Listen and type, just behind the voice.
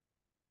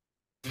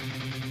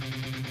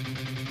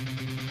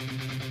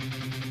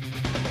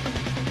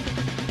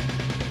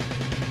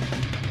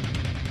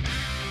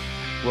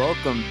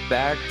Welcome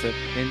back to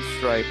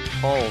Pinstripe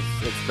Pulse.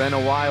 It's been a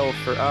while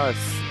for us.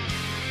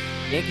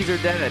 Yankees are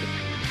dead.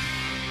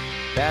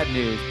 Bad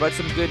news, but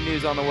some good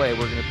news on the way.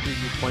 We're going to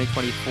preview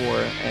 2024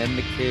 and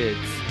the kids.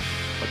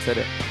 Let's hit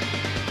it.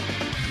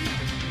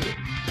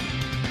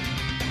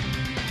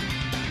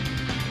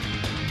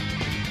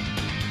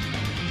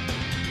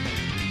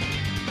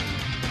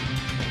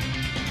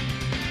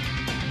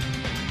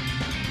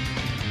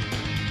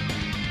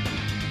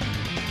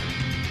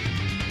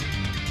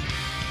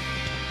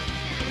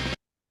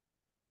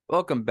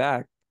 Welcome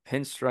back,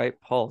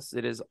 Pinstripe Pulse.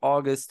 It is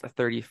August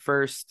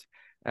 31st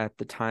at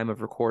the time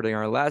of recording.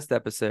 Our last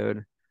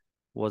episode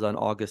was on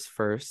August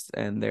 1st,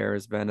 and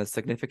there's been a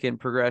significant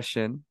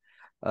progression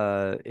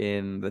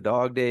in the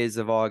dog days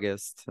of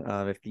August.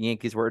 If the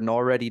Yankees weren't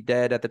already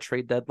dead at the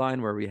trade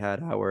deadline, where we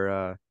had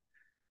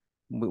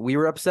we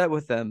were upset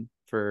with them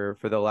for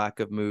the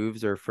lack of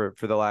moves or for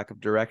the lack of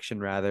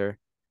direction, rather.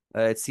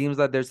 It seems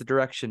that there's a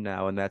direction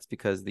now, and that's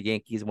because the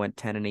Yankees went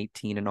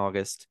 10-18 in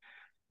August.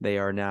 They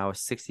are now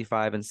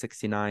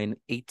 65-69,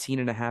 18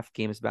 and a half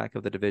games back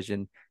of the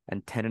division,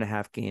 and 10 and a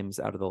half games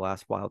out of the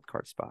last wild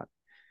card spot.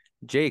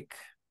 Jake,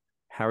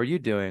 how are you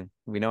doing?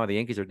 We know how the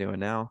Yankees are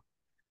doing now.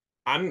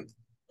 I'm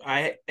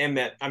I'm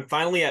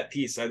finally at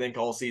peace, I think,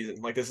 all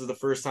season. Like, this is the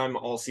first time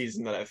all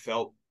season that I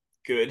felt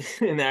good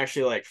and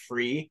actually like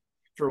free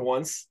for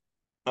once.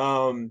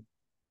 Um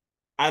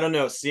I don't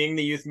know, seeing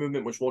the youth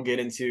movement, which we'll get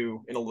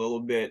into in a little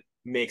bit,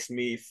 makes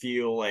me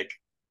feel like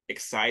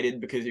excited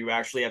because you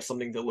actually have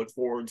something to look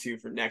forward to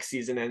for next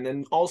season, and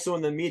then also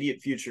in the immediate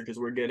future because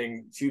we're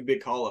getting two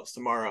big call-ups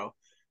tomorrow.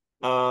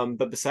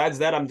 But besides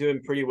that, I'm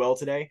doing pretty well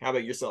today. How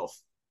about yourself?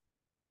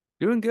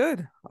 Doing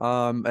good.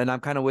 And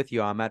I'm kind of with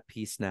you. I'm at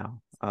peace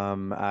now.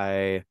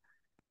 I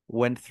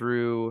went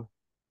through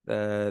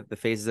the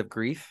phases of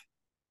grief.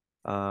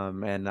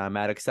 And I'm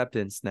at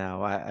acceptance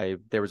now. I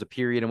there was a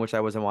period in which I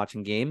wasn't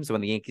watching games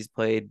when the Yankees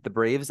played the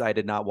Braves. I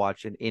did not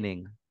watch an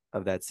inning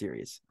of that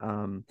series.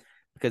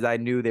 Because I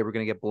knew they were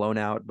going to get blown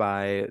out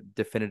by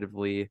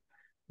definitively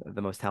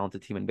the most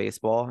talented team in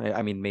baseball.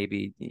 I mean,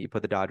 maybe you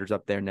put the Dodgers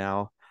up there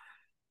now.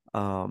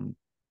 Um,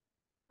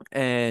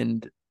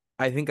 and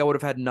I think I would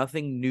have had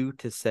nothing new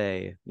to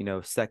say,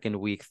 second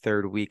week,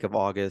 third week of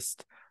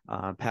August,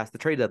 past the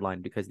trade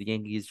deadline because the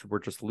Yankees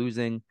were just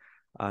losing.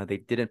 They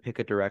didn't pick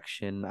a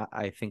direction.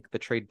 I think the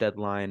trade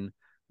deadline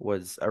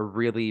was a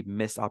really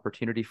missed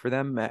opportunity for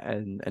them,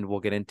 and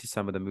we'll get into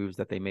some of the moves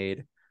that they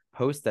made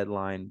post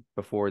deadline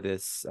before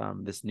this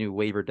new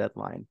waiver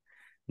deadline.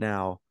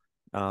 Now,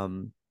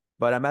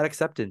 but I'm at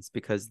acceptance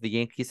because the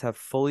Yankees have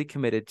fully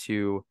committed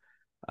to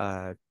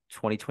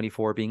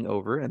 2024 being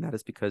over, and that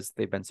is because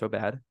they've been so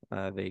bad.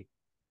 They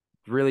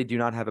really do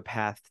not have a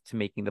path to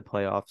making the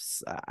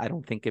playoffs. I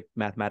don't think it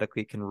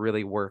mathematically can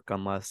really work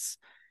unless,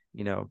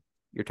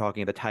 you're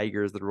talking the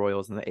Tigers, the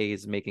Royals, and the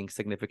A's making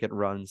significant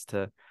runs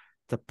to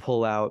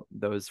pull out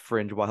those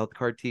fringe wild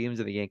card teams,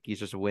 and the Yankees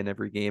just win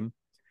every game.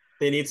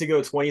 They need to go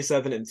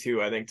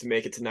 27-2, I think, to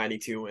make it to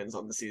 92 wins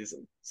on the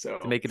season. To So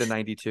make it a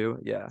 92,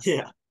 yeah.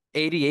 yeah,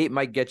 88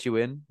 might get you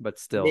in, but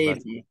still,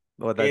 that's maybe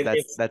well,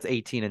 it's that's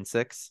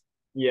 18-6.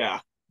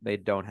 yeah, They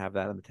don't have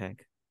that in the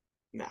tank.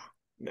 no,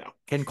 no.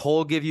 Can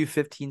Cole give you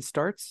 15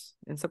 starts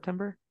in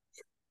September?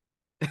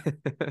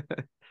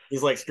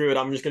 He's like, screw it,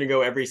 I'm just gonna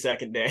go every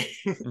second day.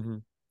 Mm-hmm.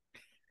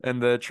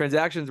 And the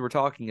transactions we're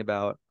talking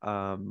about,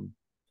 I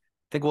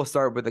think we'll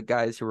start with the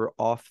guys who were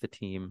off the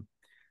team.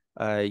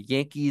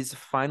 Yankees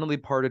finally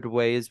parted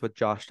ways with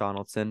Josh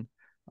Donaldson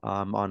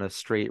on a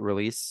straight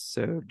release.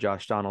 So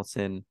Josh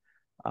Donaldson,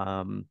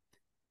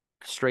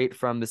 straight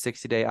from the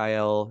 60-day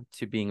IL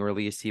to being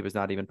released, he was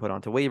not even put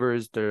onto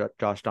waivers.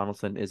 Josh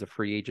Donaldson is a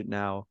free agent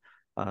now,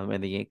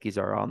 and the Yankees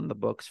are on the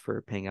books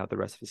for paying out the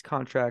rest of his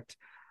contract.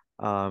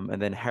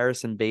 And then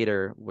Harrison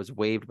Bader was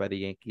waived by the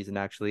Yankees, and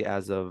actually,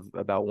 as of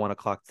about 1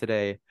 o'clock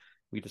today,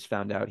 we just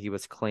found out he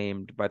was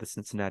claimed by the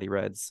Cincinnati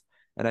Reds.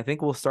 And I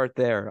think we'll start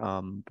there.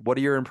 What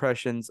are your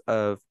impressions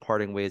of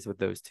parting ways with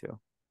those two?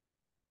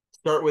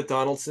 Start with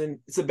Donaldson.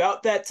 It's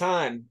about that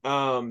time.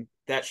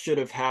 That should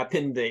have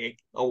happened a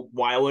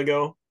while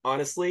ago,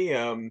 honestly.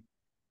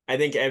 I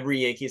think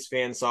every Yankees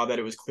fan saw that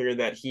it was clear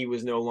that he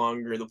was no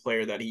longer the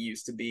player that he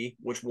used to be,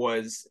 which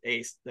was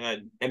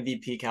an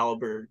MVP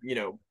caliber,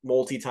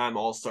 multi-time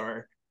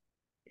All-Star,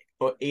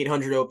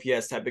 800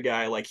 OPS type of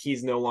guy. Like,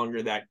 he's no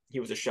longer that.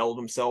 He was a shell of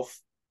himself.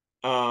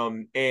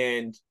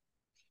 And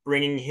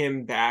bringing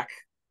him back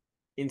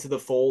into the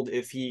fold,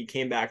 if he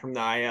came back from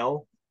the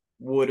IL,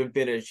 would have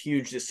been a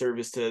huge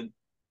disservice to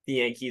the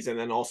Yankees and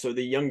then also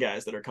the young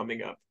guys that are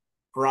coming up.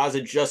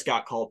 Peraza just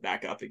got called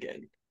back up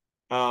again.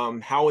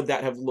 How would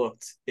that have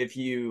looked if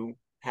you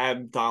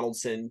have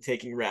Donaldson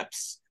taking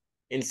reps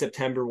in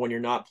September when you're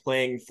not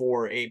playing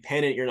for a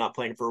pennant, you're not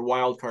playing for a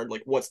wild card?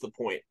 Like, what's the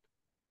point?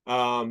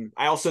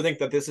 I also think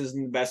that this is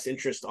in the best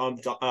interest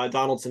of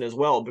Donaldson as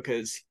well,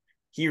 because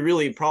he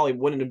really probably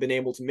wouldn't have been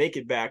able to make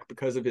it back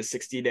because of his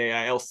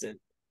 60-day IL stint.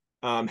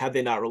 Had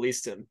they not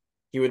released him,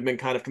 he would have been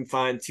kind of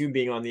confined to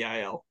being on the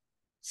IL.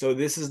 So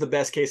this is the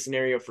best case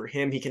scenario for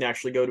him. He can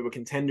actually go to a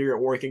contender,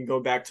 or he can go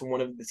back to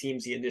one of the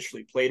teams he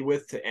initially played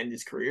with to end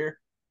his career.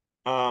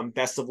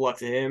 Best of luck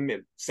to him.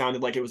 It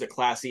sounded like it was a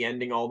classy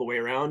ending all the way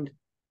around.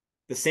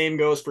 The same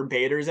goes for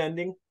Bader's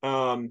ending.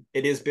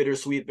 It is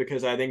bittersweet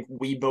because I think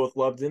we both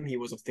loved him. He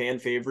was a fan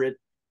favorite.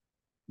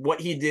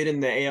 What he did in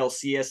the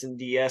ALCS and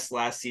DS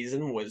last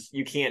season was,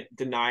 you can't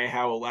deny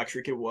how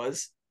electric it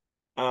was.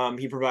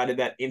 He provided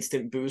that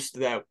instant boost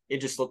that it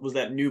just was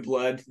that new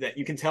blood that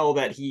you can tell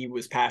that he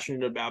was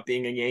passionate about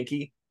being a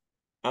Yankee.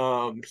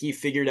 He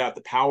figured out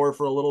the power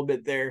for a little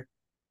bit there.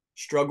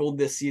 Struggled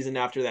this season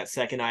after that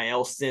second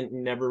IL stint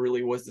and never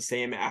really was the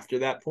same after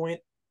that point.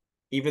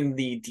 Even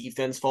the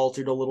defense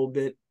faltered a little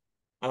bit.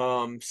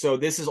 So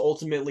this is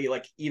ultimately,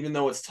 like, even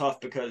though it's tough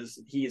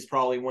because he is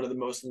probably one of the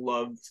most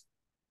loved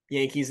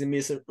Yankees in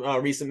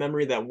recent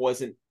memory that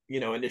wasn't,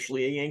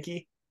 initially a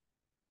Yankee,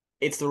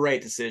 it's the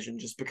right decision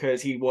just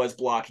because he was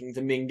blocking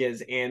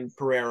Dominguez and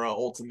Pereira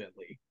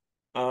ultimately.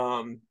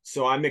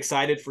 So I'm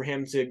excited for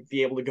him to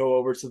be able to go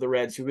over to the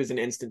Reds, who is an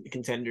instant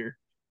contender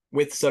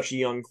with such a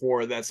young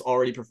core that's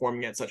already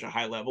performing at such a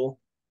high level.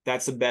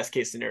 That's the best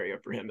case scenario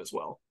for him as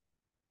well.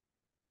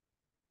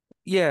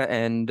 Yeah,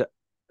 and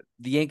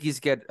the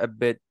Yankees get a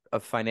bit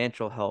of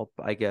financial help,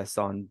 I guess,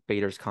 on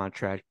Bader's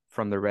contract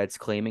from the Reds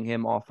claiming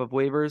him off of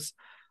waivers.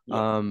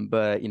 Yep.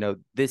 But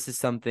this is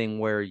something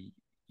where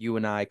you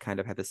and I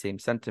kind of had the same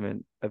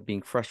sentiment of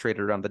being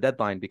frustrated around the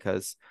deadline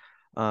because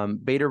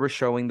Bader was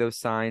showing those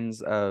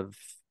signs of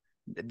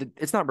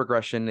it's not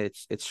regression,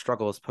 it's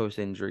struggles post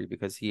injury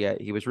because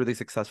he was really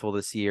successful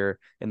this year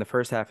in the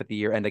first half of the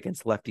year and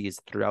against lefties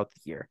throughout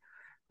the year.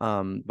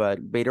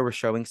 But Bader was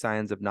showing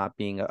signs of not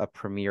being a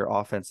premier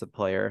offensive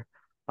player.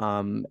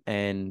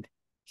 And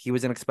he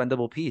was an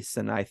expendable piece.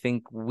 And I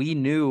think we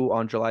knew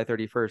on July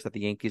 31st that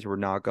the Yankees were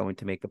not going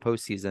to make the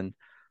postseason.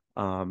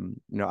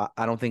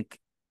 I don't think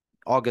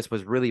August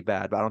was really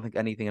bad, but I don't think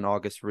anything in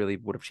August really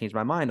would have changed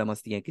my mind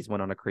unless the Yankees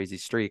went on a crazy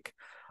streak.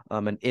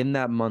 And in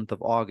that month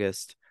of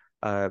August,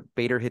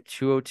 Bader hit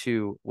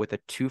 202 with a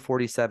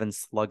 247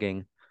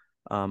 slugging,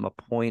 a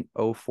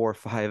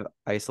 .045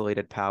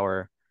 isolated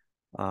power,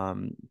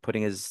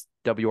 putting his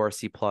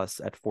WRC plus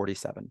at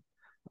 47,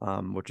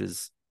 which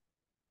is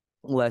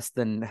less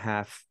than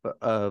half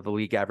of a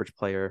league average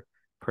player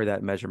per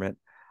that measurement.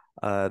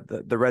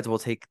 The Reds will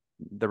take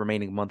the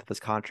remaining month of his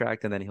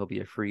contract and then he'll be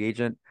a free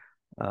agent.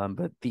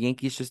 But the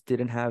Yankees just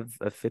didn't have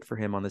a fit for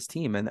him on this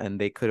team, and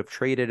they could have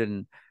traded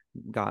and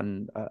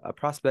gotten a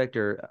prospect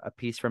or a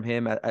piece from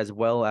him as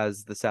well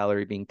as the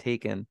salary being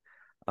taken.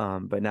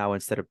 But now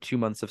instead of 2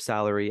 months of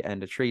salary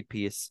and a trade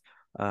piece,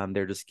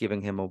 they're just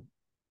giving him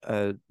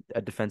a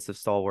defensive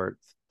stalwart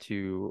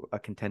to a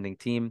contending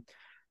team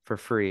for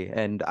free.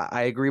 And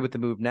I agree with the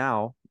move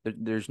now.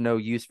 There's no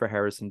use for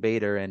Harrison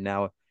Bader, and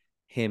now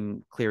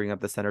him clearing up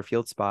the center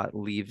field spot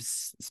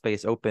leaves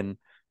space open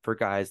for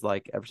guys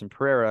like Everson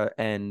Pereira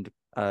and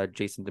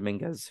Jason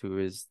Dominguez, who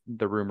is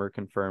the rumor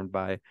confirmed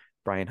by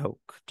Brian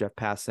Hoke. Jeff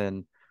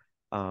Passan,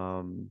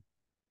 and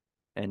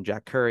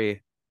Jack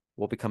Curry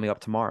will be coming up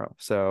tomorrow.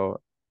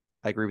 So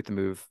I agree with the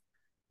move.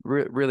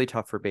 Really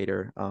tough for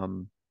Bader.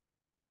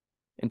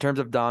 In terms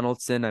of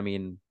Donaldson, I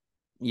mean,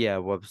 yeah,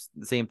 well,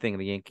 the same thing.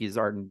 The Yankees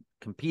aren't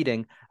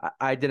competing.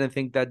 I didn't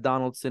think that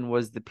Donaldson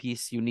was the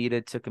piece you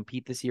needed to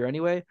compete this year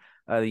anyway.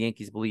 The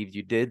Yankees believed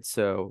you did.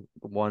 So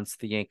once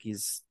the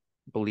Yankees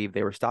believed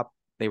they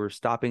were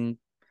stopping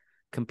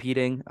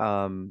competing,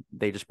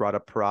 they just brought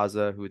up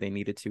Peraza, who they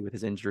needed to with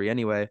his injury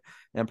anyway.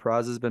 And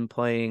Peraza's been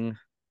playing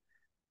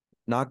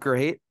not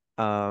great,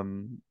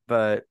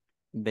 but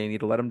they need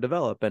to let him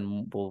develop,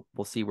 and we'll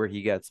see where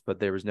he gets. But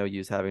there was no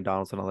use having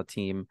Donaldson on the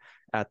team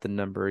at the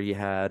number he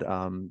had.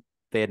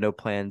 They had no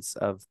plans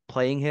of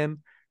playing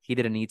him. He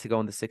didn't need to go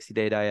in the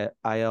 60-day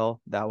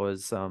IL. That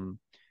was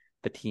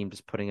the team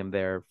just putting him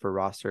there for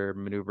roster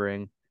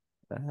maneuvering.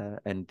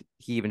 And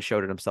he even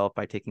showed it himself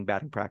by taking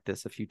batting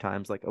practice a few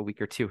times, like a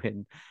week or two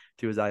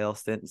into his IL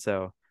stint.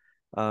 So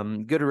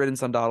good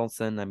riddance on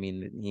Donaldson. I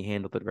mean, he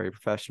handled it very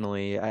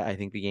professionally. I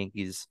think the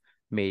Yankees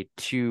made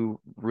two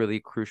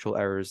really crucial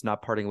errors,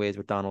 not parting ways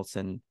with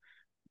Donaldson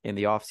in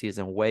the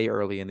offseason way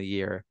early in the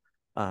year,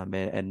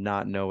 and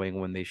not knowing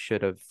when they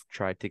should have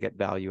tried to get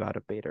value out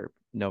of Bader,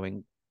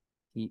 knowing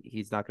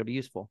he's not going to be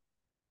useful.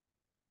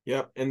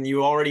 Yep. And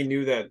you already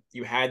knew that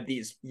you had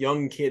these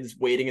young kids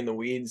waiting in the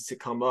weeds to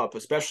come up,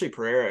 especially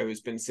Pereira,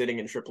 who's been sitting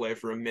in AAA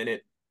for a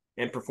minute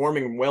and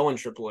performing well in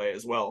AAA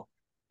as well.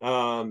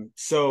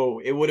 So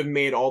it would have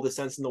made all the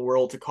sense in the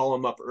world to call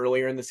him up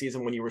earlier in the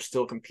season when you were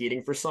still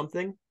competing for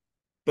something.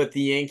 But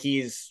the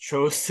Yankees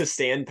chose to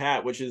stand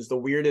pat, which is the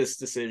weirdest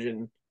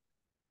decision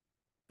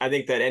I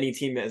think that any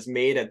team has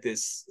made at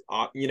this,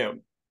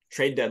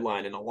 trade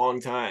deadline in a long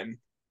time.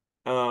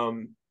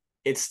 Um,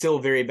 it's still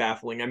very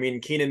baffling. I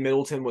mean, Keenan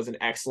Middleton was an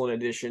excellent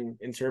addition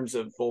in terms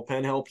of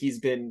bullpen help. He's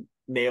been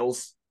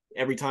nails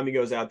every time he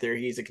goes out there.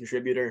 He's a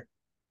contributor.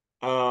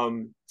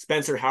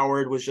 Spencer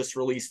Howard was just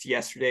released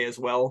yesterday as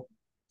well.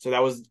 So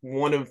that was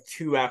one of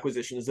two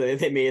acquisitions that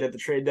they made at the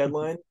trade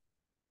deadline.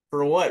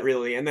 For what,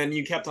 really? And then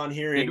you kept on Did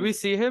hearing, we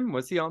see him?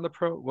 Was he on the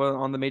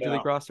on the major league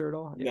no, roster at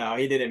all? Yeah. no,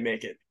 he didn't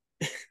make it.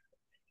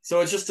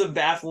 So it's just a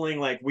baffling,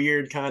 like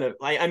weird kind of.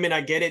 I mean,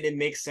 I get it. It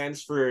makes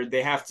sense for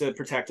they have to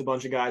protect a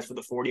bunch of guys for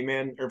the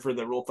 40-man or for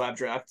the Rule 5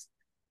 draft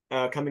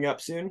coming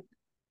up soon.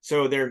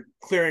 So they're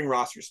clearing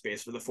roster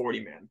space for the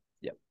 40-man.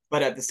 Yep.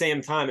 But at the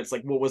same time, it's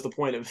like, what was the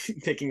point of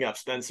picking up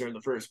Spencer in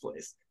the first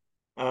place?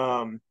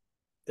 Um,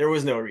 there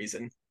was no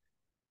reason.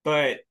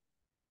 But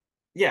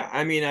yeah,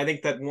 I mean, I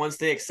think that once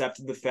they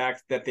accepted the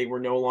fact that they were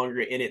no longer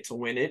in it to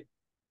win it,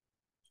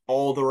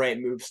 all the right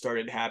moves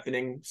started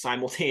happening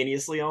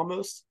simultaneously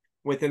almost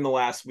within the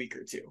last week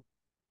or two.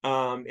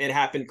 It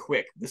happened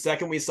quick. The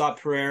second we saw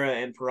Pereira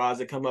and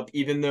Peraza come up,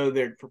 even though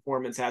their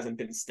performance hasn't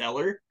been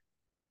stellar,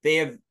 they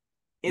have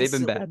They've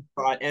been instantly bad.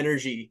 brought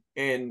energy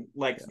and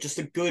like Yeah. just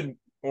a good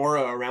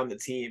aura around the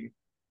team.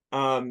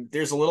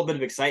 There's a little bit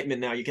of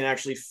excitement now. You can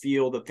actually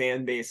feel the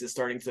fan base is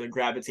starting to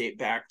gravitate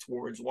back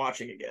towards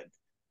watching again.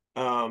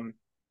 Um,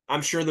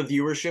 I'm sure the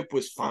viewership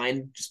was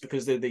fine just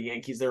because they're the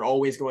Yankees. They're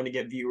always going to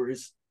get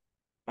viewers.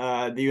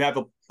 You have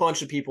a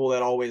bunch of people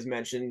that always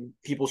mention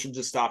people should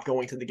just stop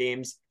going to the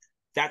games.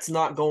 That's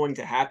not going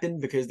to happen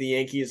because the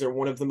Yankees are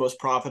one of the most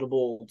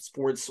profitable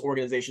sports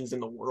organizations in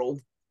the world.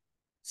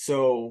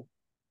 So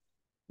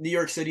New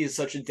York City is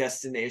such a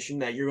destination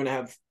that you're going to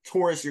have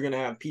tourists, you're going to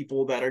have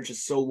people that are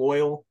just so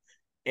loyal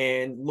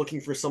and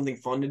looking for something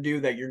fun to do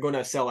that you're going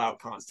to sell out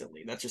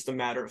constantly. That's just a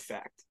matter of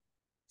fact.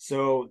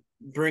 So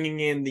bringing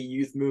in the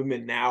youth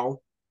movement now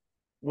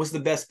was the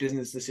best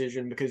business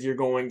decision because you're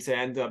going to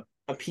end up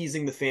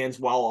appeasing the fans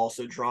while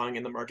also drawing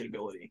in the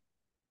marketability.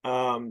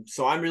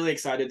 So I'm really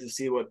excited to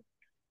see what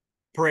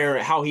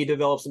Pereira, how he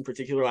develops in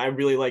particular. I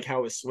really like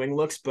how his swing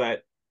looks,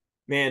 but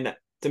man,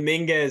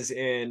 Dominguez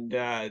and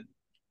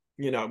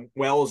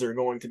Wells are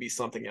going to be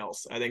something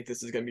else. I think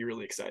this is going to be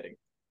really exciting.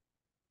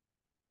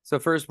 So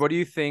first, what do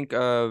you think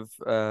of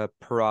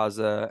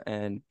Peraza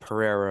and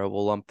Pereira?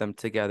 We'll lump them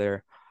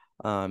together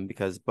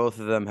because both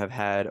of them have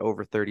had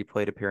over 30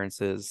 plate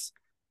appearances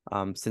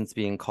since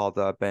being called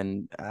up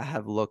and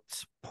have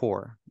looked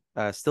poor.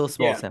 Still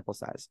small Yeah, sample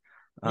size.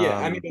 yeah.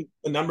 I Um, mean,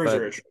 the numbers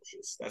but are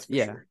atrocious. That's for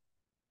yeah. sure.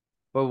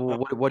 But Uh,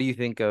 what do you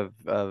think of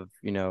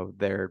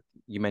their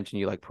you mentioned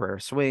you like Pereira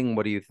swing.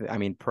 What do you I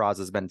mean,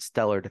 Peraza's been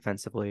stellar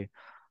defensively.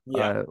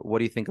 yeah, What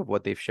do you think of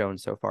what they've shown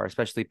so far,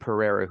 especially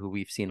Pereira, who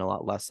we've seen a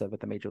lot less of at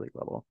the major league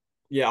level?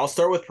 yeah. I'll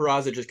start with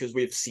Peraza just because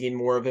we've seen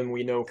more of him.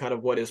 We know kind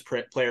of what his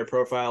player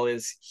profile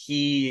is.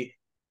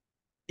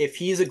 If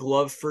he's a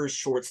glove first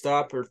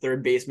shortstop or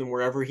third baseman,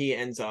 wherever he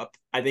ends up,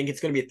 I think it's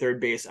going to be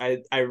third base.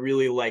 I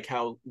really like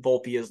how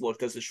Volpe has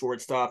looked as a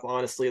shortstop.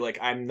 Honestly, like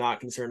I'm not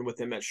concerned with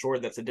him at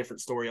short. That's a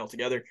different story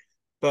altogether.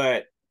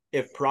 But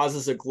if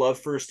Peraza's a glove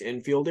first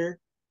infielder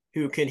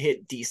who can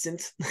hit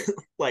decent,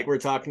 like we're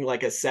talking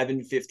like a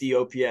 750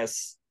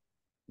 OPS,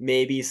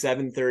 maybe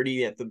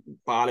 730 at the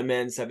bottom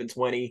end,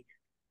 720,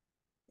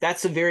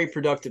 that's a very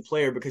productive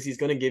player because he's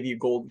going to give you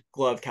gold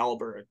glove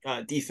caliber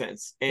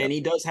defense. And Yep.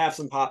 he does have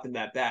some pop in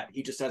that bat.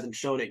 He just hasn't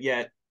shown it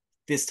yet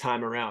this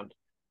time around.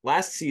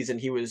 Last season,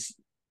 he was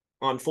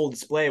on full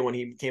display when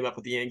he came up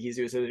with the Yankees.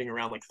 He was hitting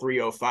around like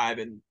 305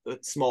 in the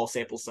small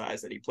sample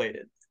size that he played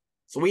in.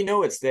 So we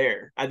know it's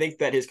there. I think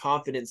that his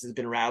confidence has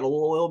been rattled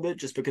a little bit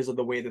just because of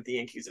the way that the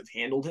Yankees have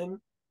handled him.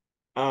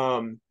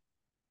 Um,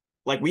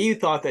 like we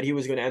thought that he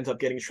was going to end up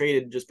getting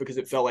traded just because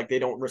it felt like they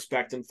don't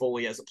respect him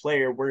fully as a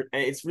player.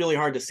 It's really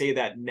hard to say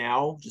that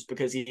now just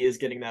because he is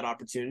getting that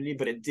opportunity,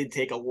 but it did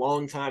take a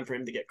long time for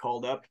him to get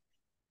called up.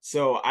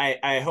 So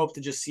I hope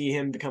to just see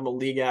him become a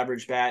league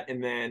average bat,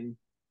 and then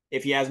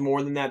if he has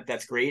more than that,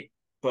 that's great.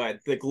 But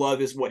the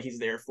glove is what he's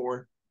there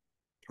for.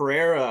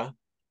 Pereira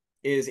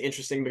is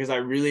interesting because I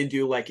really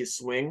do like his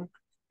swing.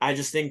 I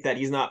just think that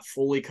he's not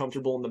fully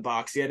comfortable in the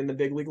box yet in the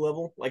big league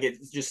level. Like it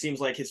just seems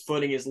like his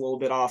footing is a little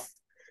bit off.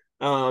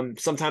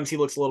 Sometimes he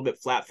looks a little bit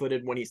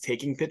flat-footed when he's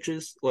taking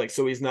pitches, like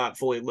so he's not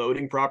fully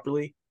loading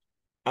properly.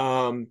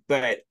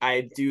 But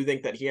I do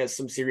think that he has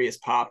some serious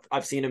pop.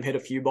 I've seen him hit a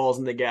few balls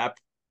in the gap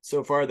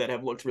so far that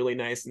have looked really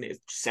nice, and it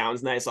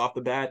sounds nice off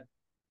the bat.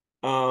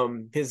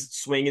 His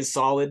swing is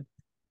solid.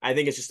 I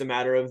think it's just a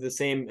matter of the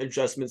same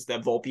adjustments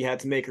that Volpe had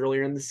to make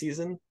earlier in the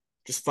season,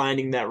 just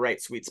finding that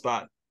right sweet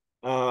spot.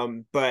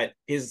 But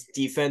his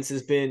defense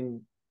has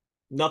been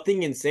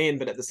nothing insane,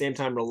 but at the same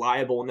time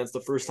reliable. And that's the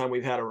first time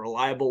we've had a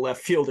reliable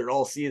left fielder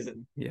all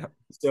season. Yeah.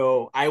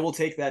 So I will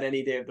take that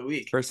any day of the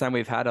week. First time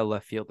we've had a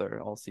left fielder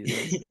all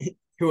season.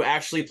 Who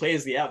actually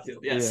plays the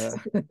outfield, yes.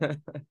 Yeah.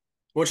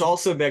 Which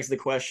also begs the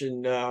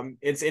question.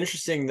 It's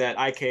interesting that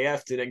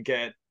IKF didn't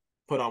get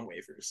put on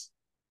waivers.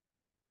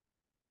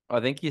 I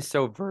think he's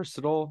so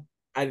versatile.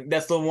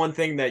 That's the one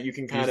thing that you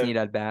can You kind just of, need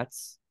at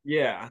bats.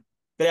 yeah.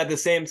 But at the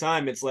same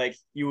time, it's like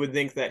you would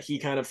think that he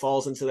kind of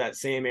falls into that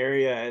same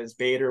area as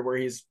Bader, where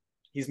he's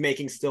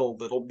making still a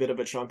little bit of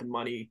a chunk of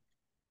money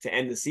to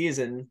end the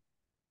season.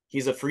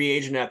 He's a free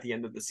agent at the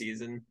end of the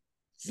season.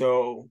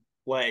 So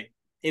like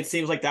it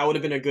seems like that would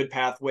have been a good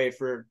pathway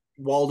for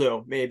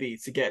Waldo maybe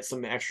to get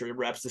some extra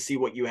reps to see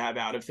what you have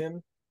out of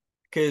him.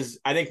 Because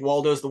I think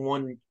Waldo's the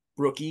one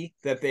rookie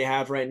that they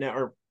have right now,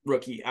 or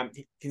rookie.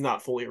 He's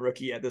not fully a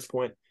rookie at this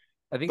point,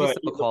 I think he's but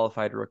still a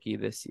qualified rookie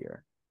this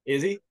year.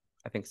 is he?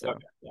 I think so.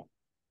 Okay, yeah.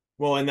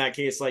 Well, in that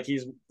case, like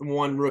he's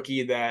one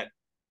rookie that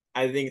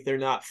I think they're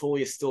not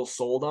fully still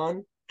sold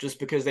on, just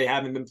because they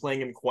haven't been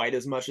playing him quite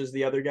as much as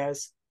the other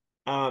guys.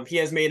 He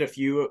has made a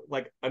few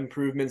like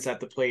improvements at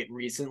the plate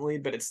recently,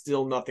 but it's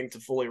still nothing to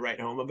fully write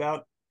home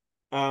about.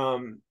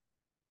 Um,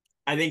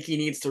 I think he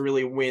needs to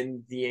really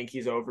win the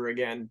Yankees over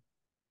again,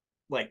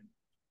 like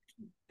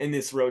in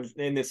this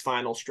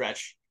final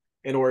stretch,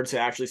 in order to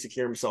actually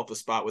secure himself a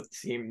spot with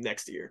the team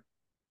next year.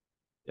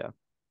 Yeah.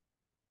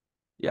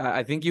 Yeah,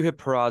 I think you hit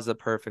Peraza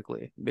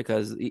perfectly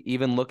because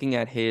even looking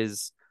at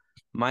his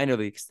minor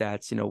league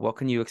stats, what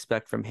can you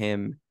expect from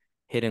him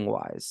hitting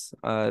wise?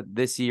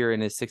 This year in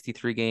his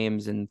 63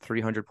 games and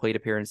 300 plate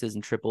appearances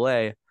in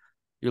AAA,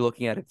 you're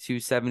looking at a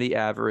 270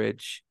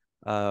 average,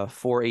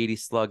 480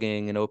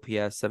 slugging, and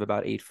OPS of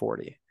about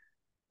 840.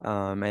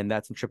 And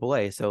that's in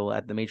AAA. So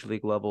at the major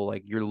league level,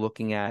 like you're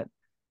looking at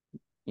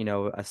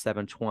a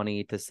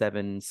 720 to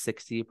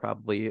 760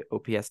 probably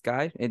OPS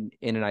guy in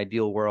an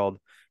ideal world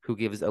who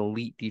gives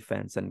elite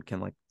defense and can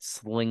like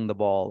sling the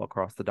ball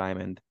across the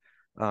diamond.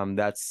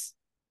 That's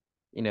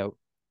you know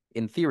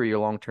in theory your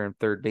long-term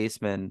third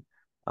baseman,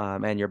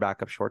 and your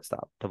backup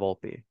shortstop to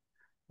Volpe.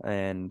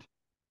 And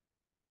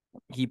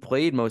he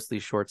played mostly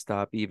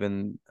shortstop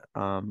even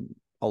a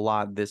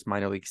lot this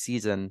minor league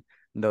season,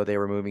 though they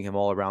were moving him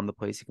all around the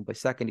place. He can play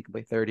second, he can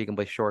play third, he can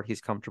play short.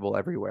 He's comfortable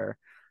everywhere.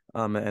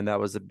 And that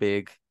was a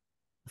big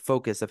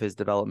focus of his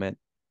development.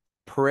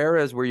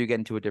 Pereira is where you get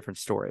into a different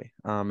story.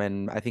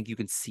 And I think you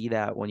can see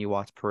that when you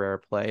watch Pereira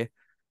play.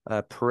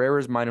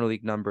 Pereira's minor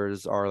league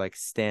numbers are like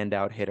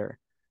standout hitter.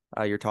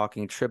 You're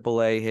talking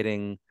AAA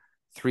hitting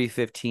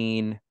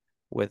 315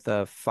 with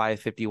a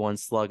 551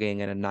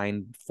 slugging and a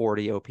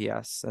 940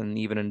 OPS. And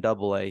even in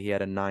AA, he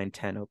had a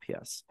 910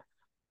 OPS.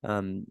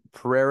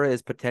 Pereira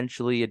is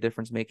potentially a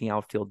difference making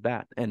outfield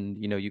bat.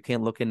 And, you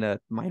can't look into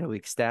minor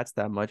league stats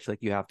that much.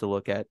 Like you have to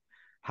look at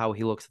how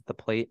he looks at the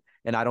plate.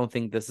 And I don't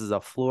think this is a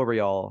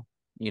Florial,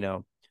 you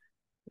know,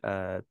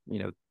 uh, you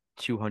know,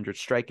 200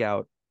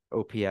 strikeout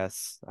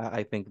OPS.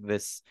 I think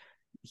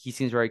he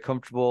seems very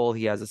comfortable.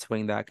 He has a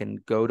swing that can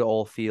go to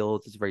all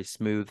fields. It's very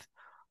smooth.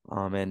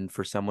 And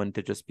for someone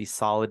to just be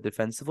solid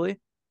defensively,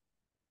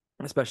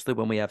 especially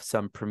when we have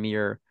some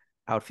premier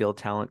outfield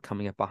talent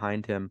coming up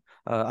behind him,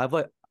 I've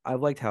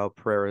liked how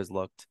Pereira has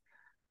looked.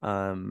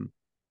 Um,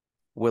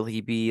 will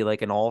he be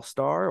like an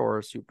all-star or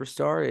a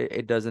superstar?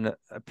 It doesn't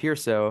appear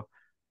so.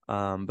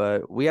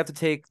 But we have to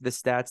take the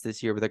stats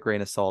this year with a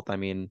grain of salt. I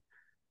mean,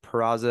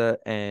 Peraza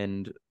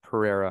and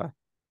Pereira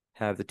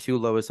have the two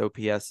lowest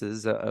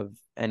OPSs of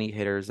any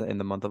hitters in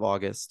the month of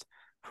August.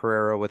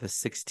 Pereira with a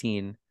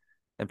 16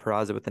 and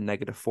Peraza with a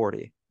negative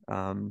 40.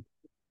 And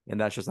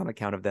that's just on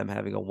account of them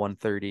having a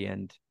 130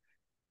 and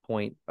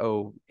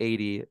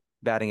 .080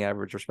 batting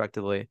average,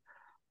 respectively.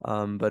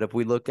 But if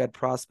we look at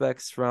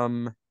prospects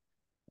from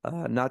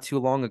not too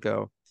long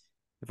ago,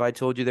 if I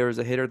told you there was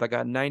a hitter that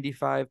got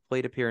 95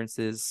 plate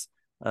appearances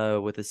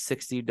with a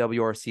 60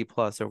 WRC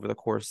plus over the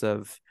course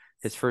of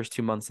his first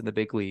 2 months in the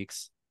big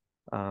leagues,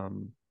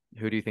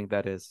 who do you think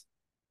that is?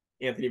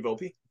 Anthony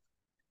Volpe,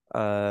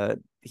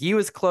 He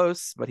was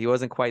close, but he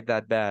wasn't quite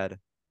that bad.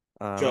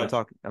 Judge.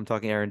 I'm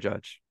talking Aaron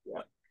Judge.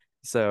 Yeah.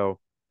 So,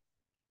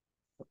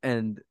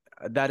 and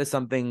that is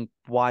something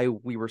why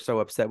we were so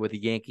upset with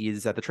the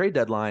Yankees at the trade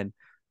deadline.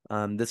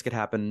 This could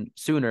happen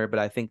sooner, but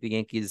I think the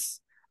Yankees,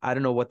 I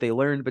don't know what they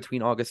learned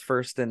between August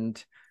 1st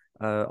and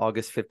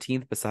August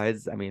 15th.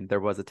 Besides, I mean, there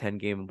was a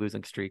 10-game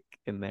losing streak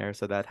in there,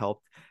 so that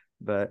helped.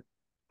 But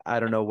I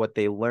don't know what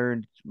they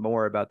learned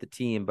more about the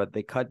team, but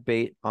they cut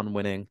bait on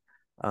winning.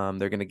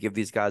 They're going to give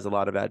these guys a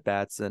lot of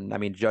at-bats. And I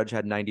mean, Judge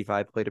had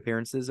 95 plate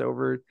appearances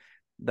over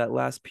that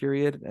last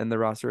period and the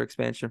roster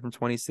expansion from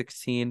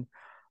 2016.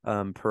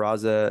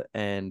 Peraza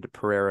and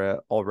Pereira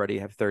already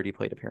have 30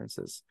 plate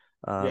appearances.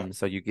 Yeah.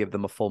 So you give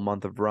them a full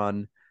month of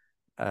run,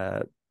 they're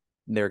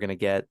going to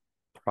get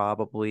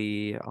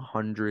probably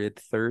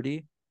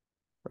 130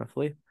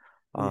 roughly.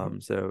 Mm-hmm.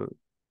 So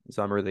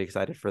I'm really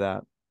excited for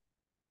that.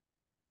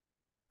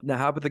 Now,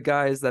 how about the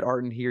guys that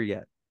aren't here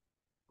yet?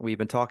 We've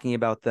been talking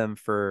about them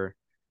for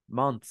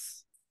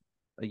months,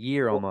 a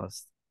year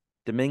almost.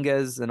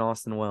 Dominguez and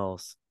Austin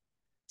Wells.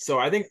 So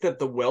I think that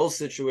the Wells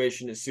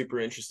situation is super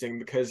interesting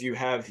because you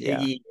have Yeah,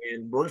 Higgy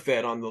and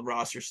Rortvedt on the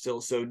roster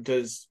still. So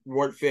does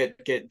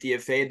Rortvedt get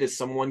DFA'd? Does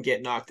someone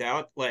get knocked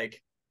out?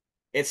 Like,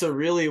 it's a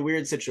really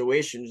weird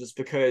situation just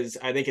because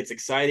I think it's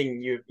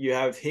exciting. You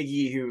have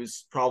Higgy,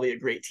 who's probably a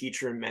great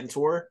teacher and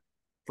mentor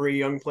for a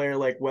young player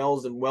like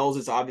Wells, and Wells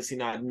is obviously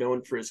not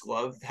known for his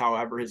glove.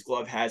 However, his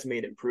glove has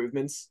made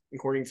improvements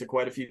according to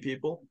quite a few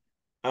people.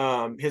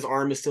 His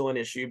arm is still an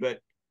issue, but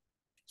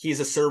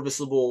he's a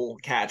serviceable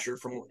catcher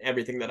from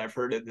everything that I've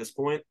heard at this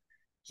point.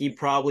 He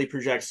probably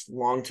projects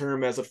long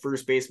term as a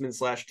first baseman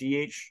slash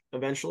DH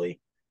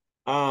eventually.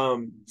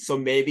 So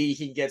maybe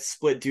he gets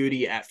split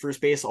duty at first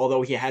base,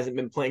 although he hasn't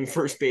been playing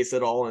first base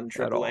at all in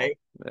at all. AAA.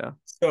 Yeah.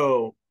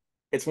 So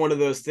it's one of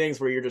those things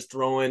where you're just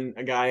throwing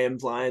a guy in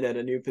blind at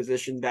a new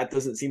position. That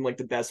doesn't seem like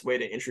the best way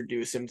to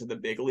introduce him to the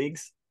big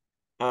leagues.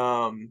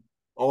 Um,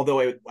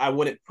 Although I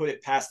wouldn't put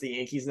it past the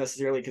Yankees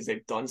necessarily because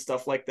they've done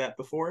stuff like that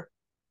before.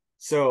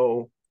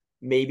 So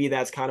maybe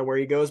that's kind of where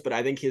he goes, but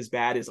I think his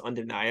bat is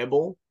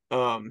undeniable.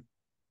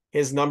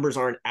 His numbers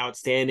aren't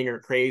outstanding or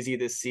crazy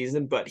this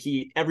season, but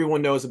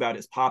everyone knows about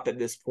his pop at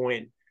this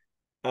point.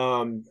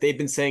 They've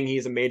been saying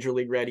he's a major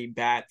league ready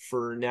bat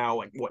for now,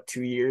 like what,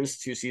 2 years,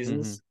 two Mm-hmm.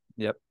 seasons.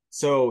 Yep.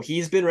 So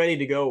he's been ready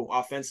to go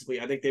offensively.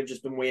 I think they've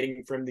just been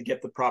waiting for him to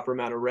get the proper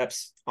amount of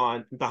reps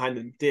on behind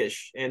the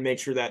dish and make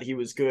sure that he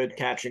was good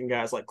catching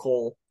guys like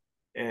Cole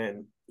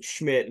and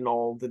Schmidt and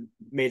all the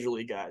major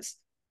league guys.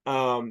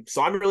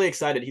 So I'm really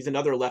excited. He's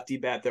another lefty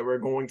bat that we're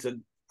going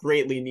to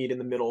greatly need in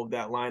the middle of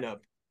that lineup.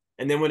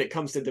 And then when it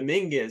comes to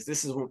Dominguez,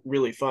 this is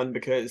really fun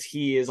because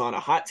he is on a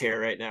hot tear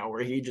right now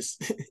where he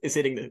just is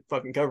hitting the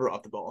fucking cover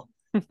off the ball.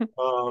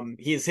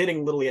 He's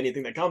hitting literally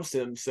anything that comes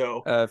to him.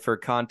 So For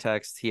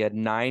context, he had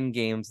 9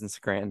 games in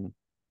Scranton.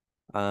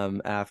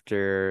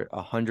 After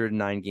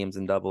 109 games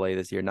in Double A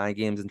this year, 9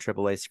 games in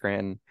Triple A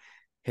Scranton,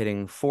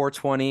 hitting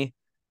 420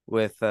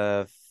 with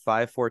a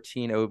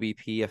 514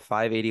 OBP, a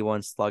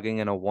 581 slugging,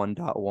 and a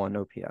 1.1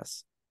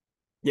 OPS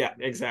yeah,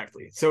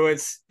 exactly. So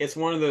it's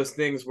one of those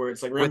things where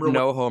it's like with remember when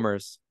no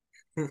homers.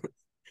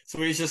 so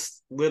he's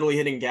just literally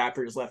hitting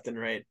gappers left and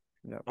right.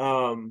 Yep.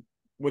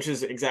 Which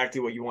is exactly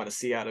what you want to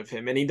see out of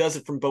him. And he does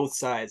it from both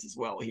sides as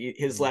well.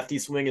 His Mm. lefty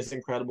swing is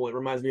incredible. It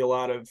reminds me a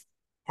lot of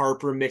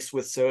Harper mixed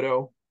with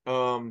Soto.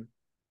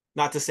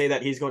 Not to say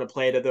that he's going to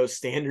play to those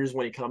standards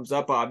when he comes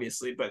up,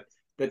 obviously, but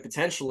the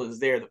potential is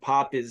there. The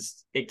pop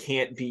is it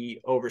can't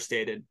be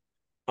overstated.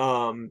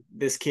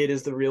 This kid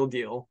is the real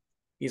deal.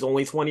 He's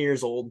only 20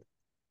 years old.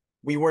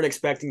 We weren't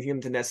expecting him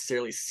to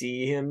necessarily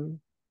see him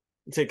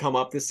to come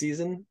up this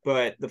season,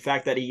 but the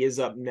fact that he is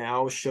up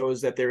now shows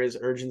that there is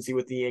urgency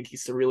with the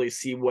Yankees to really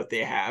see what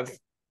they have.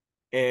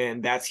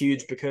 And that's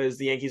huge because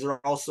the Yankees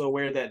are also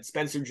aware that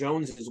Spencer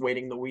Jones is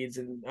waiting the weeds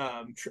in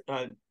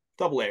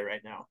Double A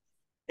right now,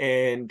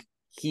 and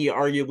he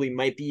arguably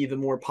might be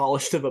even more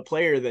polished of a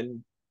player Yeah.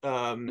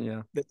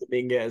 than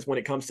Dominguez when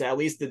it comes to at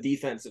least the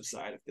defensive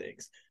side of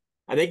things.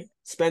 I think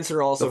Spencer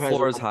The also has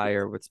floor is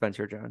higher with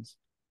Spencer Jones.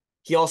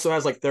 he also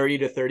has like 30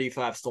 to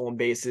 35 stolen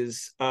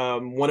bases.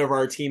 One of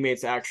our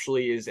teammates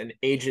actually is an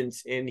agent,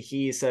 and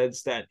he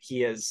says that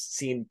he has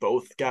seen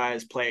both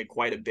guys play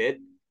quite a bit,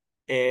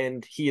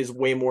 and he is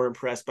way more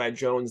impressed by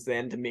Jones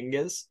than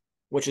Dominguez,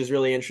 which is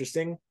really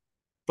interesting.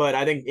 But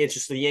I think it's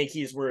just the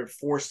Yankees were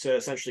forced to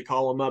essentially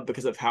call him up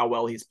because of how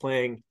well he's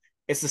playing.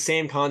 It's the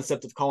same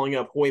concept of calling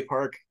up Hoy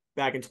Park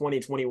back in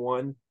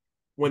 2021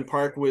 when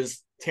Park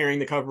was tearing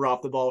the cover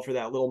off the ball for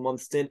that little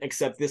month stint,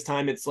 except this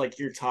time it's like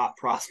your top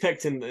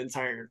prospect in the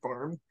entire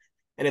farm.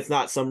 And it's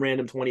not some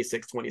random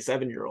 26,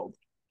 27-year old.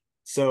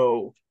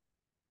 So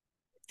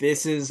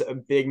this is a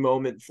big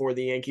moment for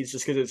the Yankees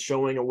just because it's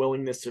showing a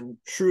willingness to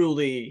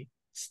truly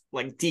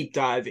like deep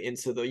dive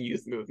into the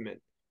youth movement.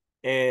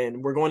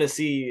 And we're going to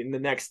see in the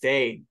next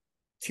day,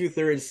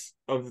 2/3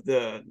 of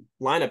the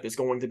lineup is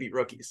going to be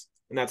rookies.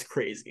 And that's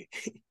crazy.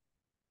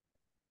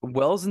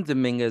 Wells and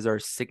Dominguez are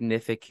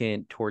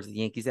significant towards the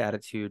Yankees'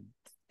 attitude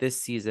this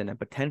season and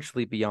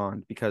potentially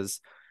beyond because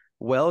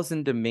Wells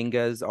and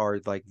Dominguez are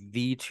like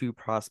the two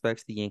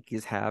prospects the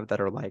Yankees have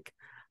that are like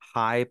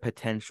high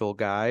potential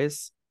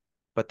guys,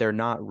 but they're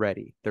not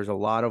ready. There's a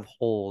lot of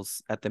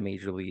holes at the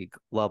major league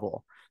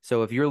level.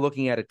 So if you're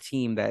looking at a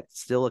team that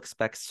still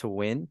expects to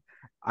win,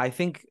 I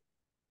think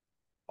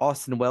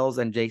Austin Wells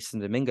and Jason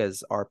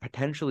Dominguez are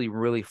potentially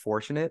really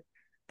fortunate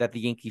that the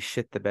Yankees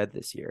shit the bed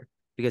this year.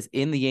 Because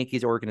in the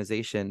Yankees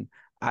organization,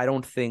 I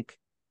don't think,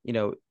 you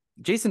know,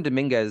 Jason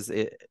Dominguez,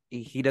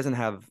 he doesn't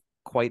have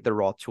quite the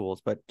raw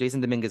tools, but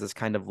Jason Dominguez is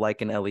kind of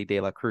like an Ellie De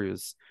La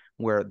Cruz,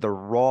 where the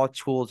raw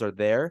tools are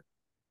there.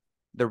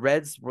 The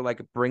Reds were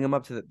like, bring him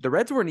up to the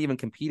Reds weren't even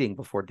competing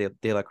before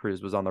De La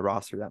Cruz was on the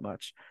roster that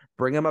much.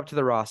 Bring him up to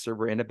the roster.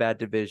 We're in a bad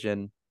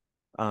division.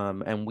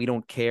 And we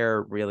don't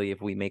care really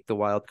if we make the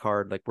wild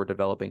card, like we're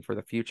developing for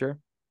the future.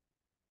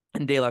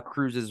 And De La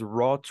Cruz's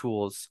raw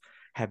tools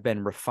have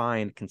been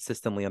refined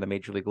consistently on the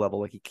major league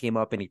level. Like he came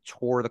up and he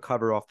tore the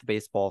cover off the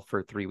baseball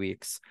for 3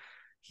 weeks.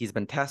 He's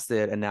been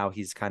tested and now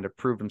he's kind of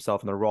proved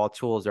himself, and the raw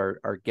tools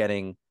are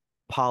getting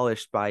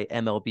polished by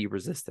MLB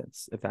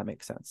resistance, if that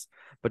makes sense.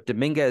 But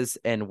Dominguez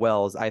and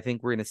Wells, I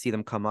think we're going to see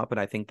them come up,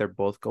 and I think they're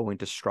both going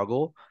to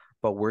struggle,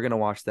 but we're going to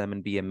watch them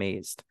and be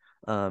amazed.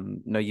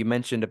 No, you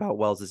mentioned about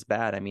Wells'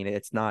 bat. I mean,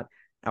 it's not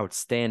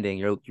outstanding.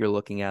 You're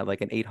looking at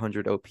like an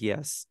 800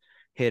 OPS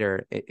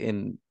hitter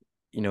in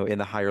in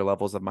the higher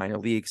levels of minor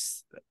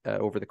leagues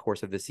over the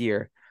course of this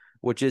year,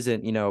 which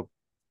isn't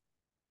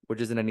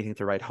anything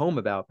to write home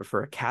about, but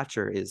for a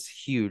catcher is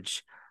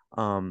huge.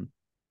 And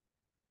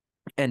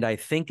I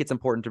think it's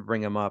important to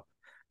bring him up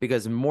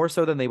because more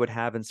so than they would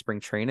have in spring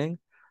training.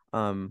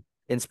 In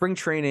spring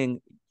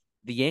training,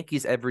 the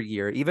Yankees every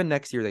year, even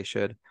next year, they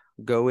should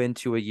go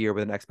into a year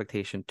with an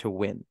expectation to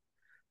win.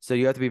 So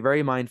you have to be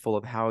very mindful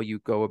of how you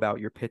go about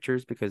your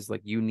pitchers because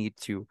like you need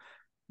to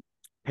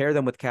pair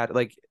them with cat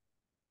like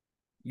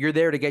you're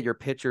there to get your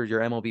pitchers, your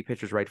MLB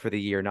pitchers right for the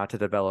year, not to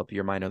develop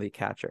your minor league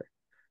catcher.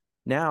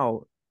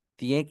 Now,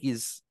 the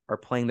Yankees are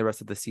playing the rest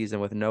of the season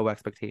with no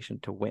expectation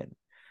to win.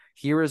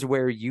 Here is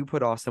where you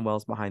put Austin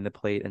Wells behind the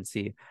plate and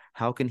see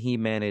how can he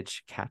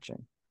manage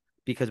catching,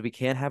 because we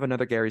can't have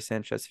another Gary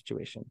Sanchez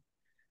situation.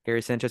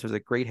 Gary Sanchez was a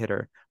great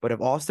hitter, but if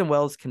Austin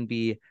Wells can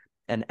be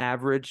an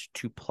average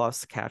to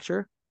plus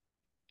catcher,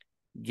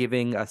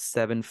 giving a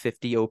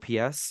 750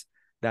 OPS,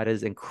 that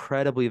is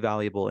incredibly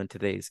valuable in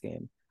today's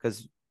game.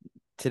 Because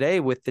today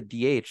with the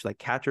DH, like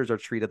catchers are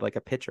treated like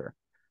a pitcher.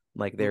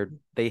 Like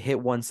they hit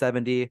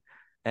 170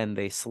 and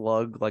they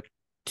slug like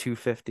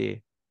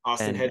 250.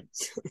 Austin And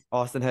Hedges.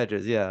 Austin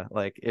Hedges, yeah.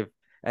 Like if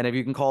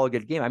you can call a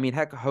good game. I mean,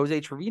 heck,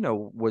 Jose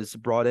Trevino was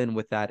brought in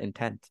with that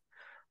intent.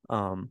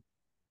 Um,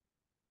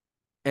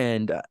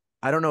 and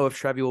I don't know if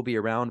Trevi will be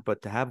around,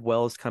 but to have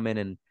Wells come in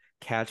and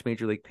catch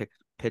major league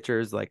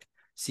pitchers, like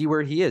see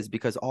where he is,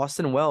 because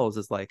Austin Wells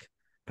is like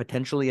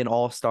potentially an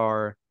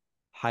all-star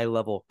high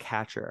level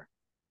catcher.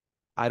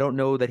 I don't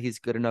know that he's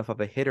good enough of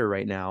a hitter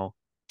right now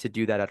to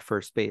do that at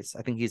first base.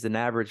 I think he's an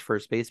average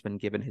first baseman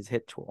given his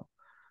hit tool.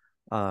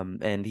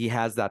 And he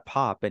has that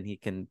pop and he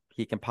can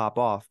pop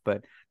off,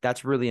 but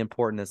that's really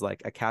important as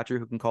like a catcher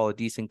who can call a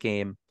decent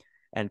game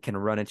and can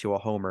run into a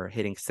homer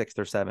hitting sixth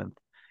or seventh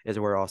is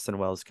where Austin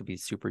Wells could be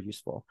super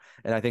useful.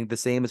 And I think the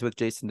same is with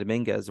Jason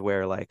Dominguez,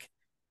 where like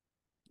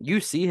you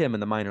see him in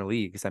the minor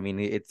leagues. I mean,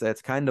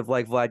 it's kind of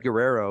like Vlad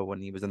Guerrero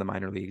when he was in the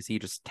minor leagues. He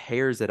just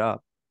tears it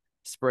up,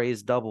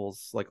 sprays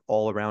doubles like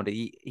all around it.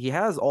 He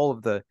has all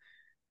of the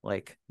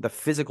like the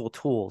physical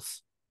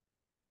tools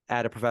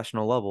at a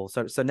professional level.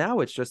 So now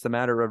it's just a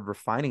matter of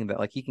refining that.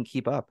 Like he can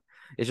keep up.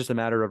 It's just a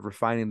matter of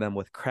refining them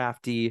with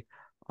crafty,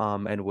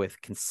 and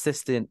with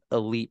consistent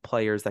elite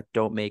players that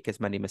don't make as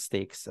many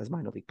mistakes as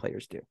minor league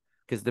players do.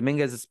 Because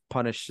Dominguez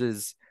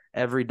punishes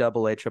every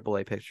double A, triple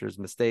A pitcher's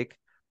mistake.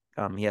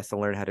 He has to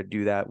learn how to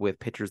do that with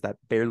pitchers that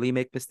barely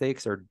make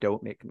mistakes or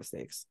don't make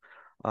mistakes.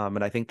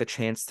 And I think the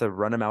chance to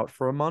run him out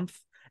for a month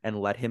and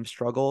let him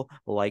struggle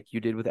like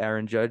you did with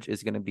Aaron Judge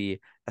is going to be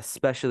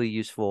especially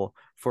useful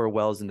for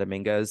Wells and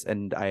Dominguez.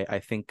 And I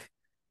think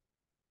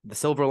the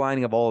silver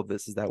lining of all of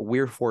this is that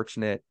we're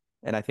fortunate.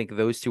 And I think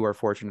those two are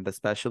fortunate,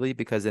 especially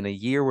because in a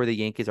year where the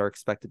Yankees are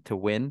expected to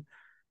win,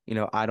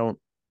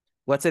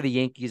 let's say the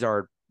Yankees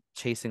are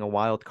chasing a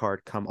wild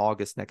card come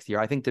August next year.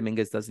 I think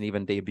Dominguez doesn't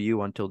even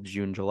debut until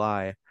June,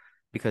 July,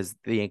 because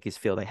the Yankees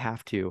feel they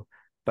have to.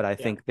 But I Yeah.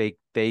 think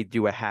they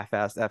do a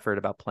half-assed effort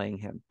about playing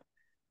him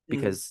Mhm.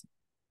 because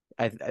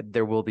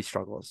there will be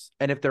struggles.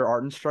 And if there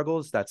aren't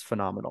struggles, that's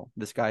phenomenal.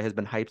 This guy has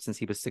been hyped since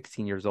he was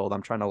 16 years old.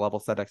 I'm trying to level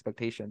set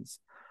expectations.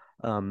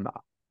 Um,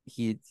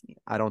 he,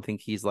 I don't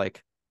think he's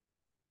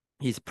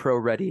pro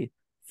ready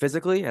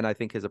physically, and I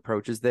think his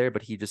approach is there,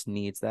 but he just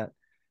needs that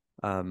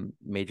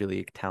major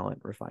league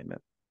talent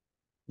refinement.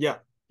 Yeah,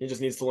 he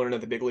just needs to learn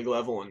at the big league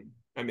level, and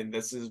I mean,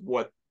 this is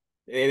what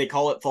they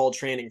call it fall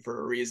training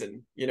for a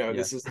reason. Yeah.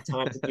 This is the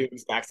time to do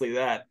exactly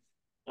that.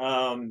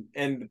 And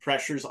the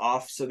pressure's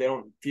off, so they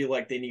don't feel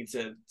like they need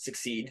to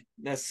succeed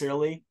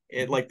necessarily.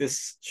 It Mhm. like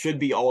this should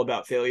be all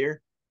about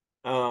failure.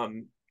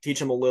 Teach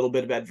them a little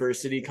bit of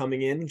adversity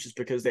coming in, just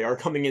because they are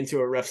coming into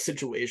a rough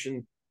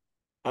situation.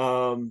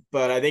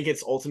 But I think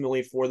it's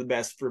ultimately for the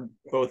best for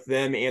both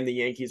them and the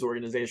Yankees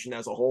organization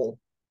as a whole.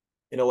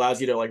 It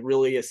allows you to like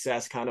really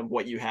assess kind of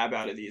what you have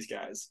out of these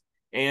guys,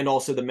 and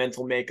also the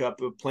mental makeup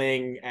of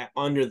playing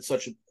under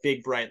such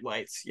big bright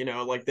lights.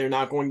 Like they're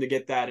not going to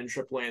get that in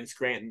AAA and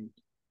Scranton.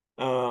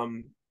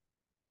 Um,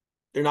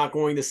 they're not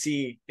going to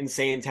see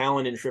insane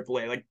talent in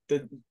AAA. Like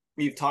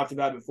we've talked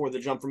about before, the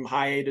jump from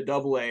high A to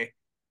double A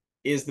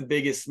is the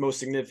biggest, most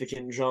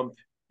significant jump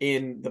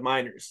in the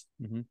minors.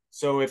 Mhm.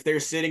 So if they're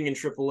sitting in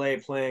AAA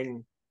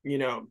playing,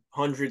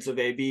 hundreds of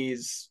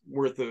ABs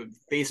worth of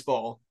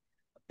baseball,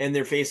 and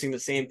they're facing the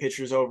same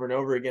pitchers over and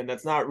over again,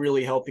 that's not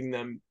really helping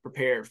them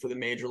prepare for the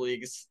major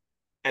leagues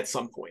at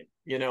some point.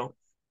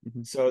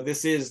 Mhm. So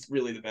this is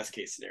really the best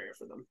case scenario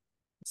for them.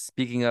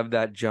 Speaking of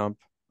that jump,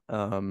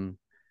 um,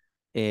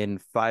 in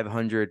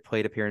 500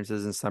 plate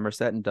appearances in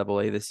Somerset and Double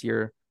A this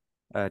year,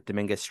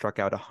 Dominguez struck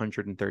out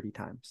 130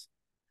 times.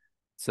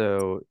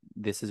 So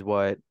this is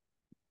what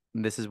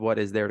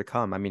is there to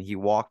come. I mean, he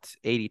walked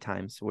 80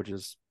 times, which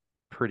is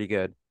pretty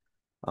good.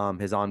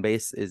 His on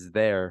base is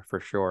there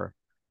for sure.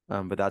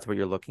 But that's what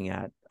you're looking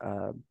at.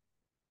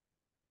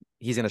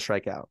 He's going to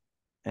strike out,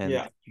 and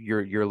Yeah,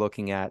 you're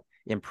looking at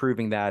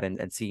improving that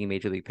and seeing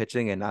major league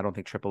pitching. And I don't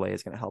think AAA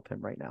is going to help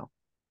him right now.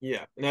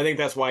 yeah, and I think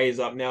that's why he's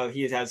up now.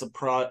 He has a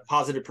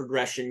positive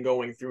progression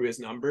going through his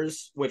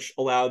numbers, which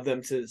allowed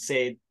them to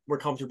say we're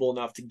comfortable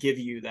enough to give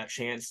you that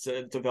chance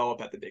to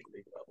develop at the big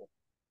league level.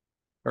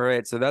 All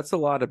right, so that's a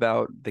lot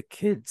about the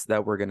kids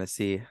that we're going to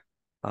see.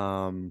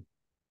 Um,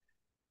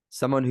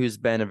 Someone who's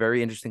been a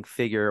very interesting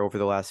figure over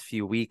the last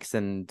few weeks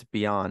and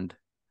beyond,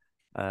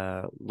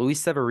 Luis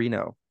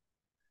Severino.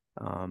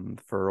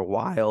 For a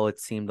while, it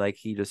seemed like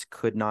he just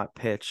could not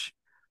pitch,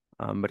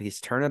 but he's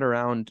turned it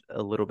around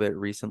a little bit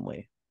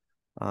recently.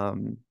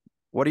 Um,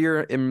 what are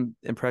your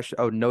impressions?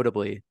 Oh,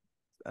 notably,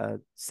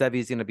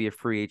 Sevy's going to be a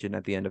free agent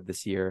at the end of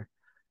this year.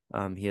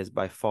 He has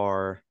by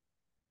far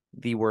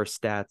the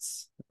worst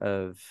stats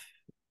of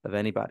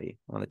anybody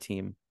on the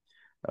team.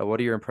 What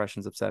are your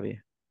impressions of Sevy?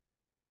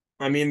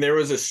 I mean, there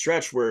was a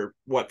stretch where,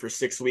 what, for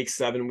 6 weeks,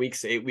 7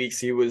 weeks, 8 weeks,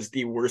 he was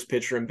the worst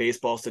pitcher in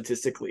baseball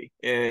statistically,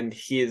 and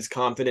his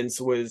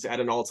confidence was at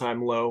an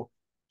all-time low.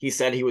 He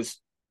said he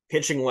was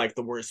pitching like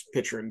the worst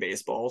pitcher in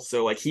baseball,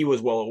 so like he was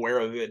well aware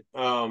of it.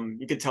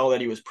 You could tell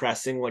that he was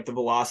pressing, like the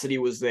velocity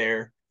was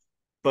there,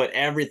 but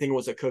everything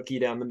was a cookie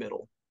down the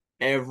middle.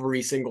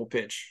 Every single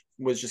pitch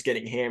was just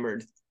getting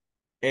hammered,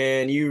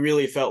 and you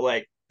really felt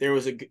like there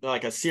was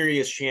a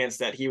serious chance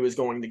that he was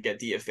going to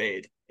get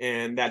DFA'd,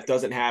 and that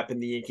doesn't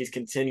happen. The Yankees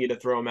continue to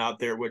throw him out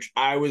there, which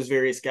I was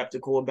very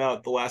skeptical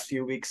about the last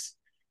few weeks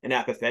and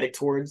apathetic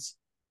towards.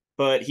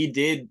 But he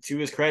did, to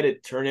his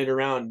credit, turn it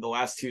around the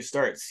last two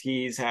starts.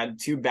 He's had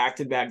two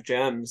back-to-back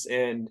gems,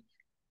 and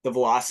the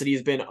velocity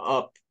has been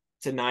up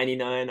to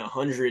 99,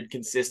 100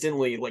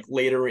 consistently, like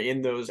later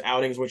in those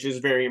outings, which is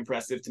very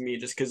impressive to me,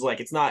 just because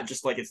like it's not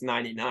just like it's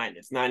 99,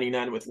 it's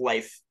 99 with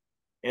life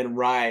and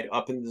ride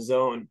up in the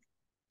zone.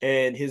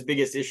 And his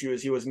biggest issue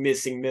is he was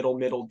missing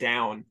middle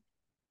down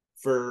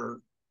for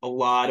a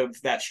lot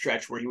of that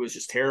stretch where he was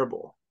just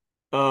terrible.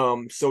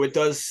 So it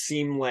does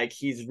seem like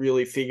he's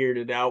really figured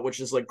it out,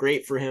 which is like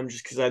great for him,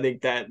 just because I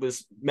think that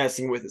was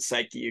messing with his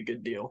psyche a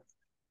good deal.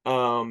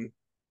 Um,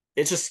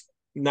 it's just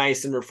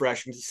nice and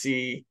refreshing to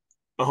see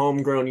a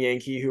homegrown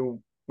Yankee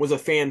who was a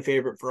fan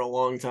favorite for a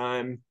long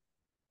time,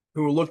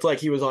 who looked like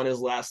he was on his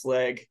last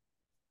leg.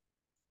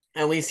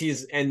 At least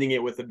he's ending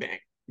it with a bang.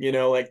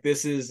 Like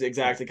this is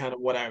exactly kind of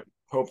what I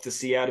hope to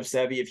see out of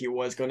Sevy if he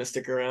was going to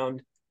stick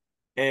around.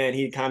 And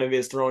he kind of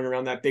is throwing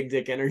around that big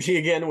dick energy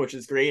again, which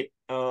is great.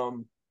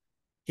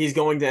 He's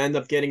going to end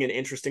up getting an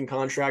interesting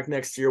contract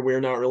next year.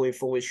 We're not really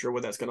fully sure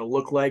what that's going to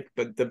look like,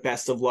 but the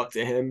best of luck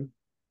to him.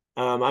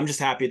 I'm just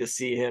happy to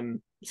see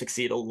him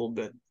succeed a little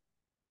bit.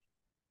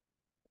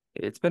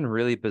 It's been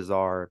really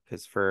bizarre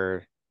because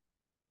for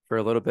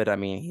a little bit, I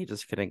mean, he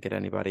just couldn't get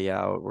anybody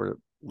out. We're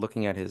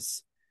looking at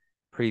his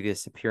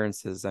previous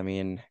appearances. I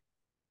mean,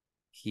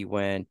 he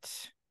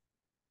went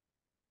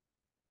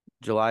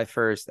July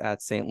 1st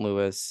at St.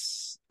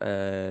 Louis,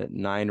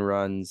 9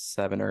 runs,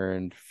 7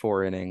 earned,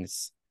 4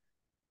 innings.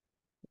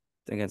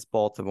 Against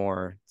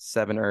Baltimore,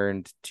 7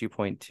 earned,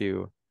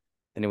 2.2.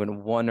 Then he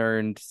went 1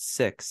 earned,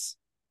 6,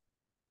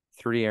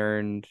 3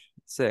 earned,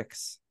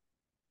 6,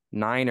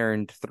 9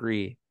 earned,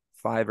 3,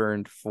 5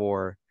 earned,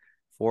 4,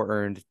 4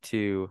 earned,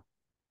 2,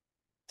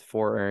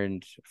 4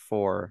 earned,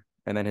 4.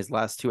 And then his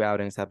last two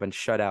outings have been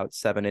shutouts,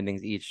 7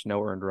 innings each,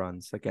 no earned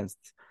runs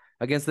against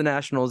the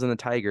Nationals and the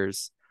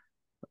Tigers.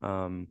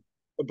 But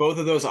both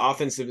of those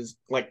offensives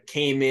like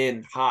came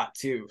in hot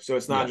too, so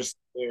it's not Yeah. just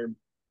they're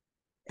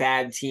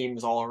bad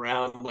teams all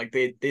around. Like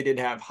they did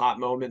have hot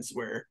moments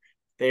where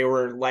they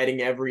were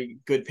lighting every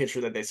good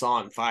pitcher that they saw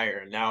on fire,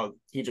 and now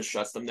he just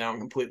shuts them down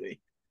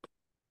completely.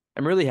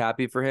 I'm really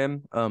happy for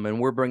him. And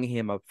we're bringing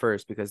him up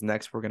first because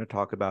next we're going to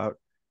talk about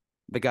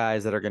the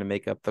guys that are going to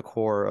make up the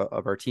core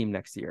of our team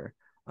next year.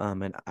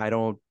 And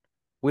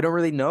we don't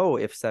really know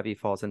if Sevy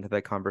falls into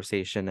that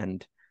conversation,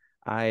 and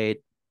I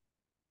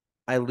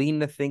I lean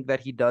to think that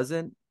he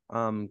doesn't,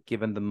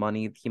 given the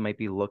money he might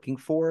be looking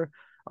for,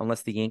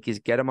 unless the Yankees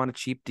get him on a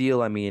cheap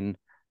deal. I mean,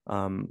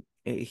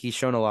 he's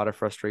shown a lot of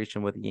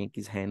frustration with the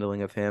Yankees'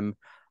 handling of him.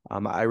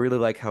 I really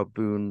like how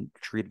Boone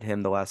treated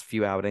him the last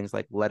few outings,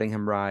 like letting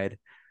him ride.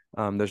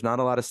 There's not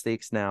a lot of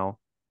stakes now,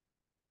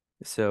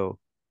 so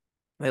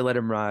they let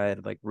him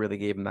ride, like really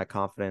gave him that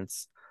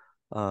confidence.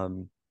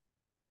 Um,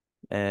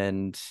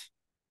 and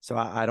so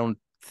I don't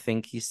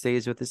think he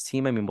stays with his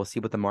team. I mean, we'll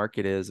see what the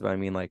market is, but I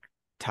mean, like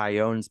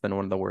Tyone's been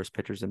one of the worst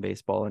pitchers in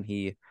baseball, and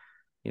he,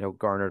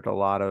 garnered a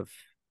lot of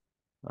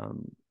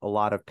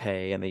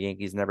pay, and the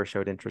Yankees never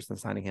showed interest in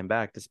signing him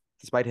back,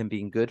 despite him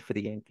being good for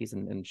the Yankees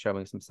and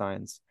showing some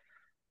signs.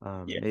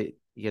 Yeah.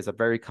 He has a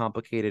very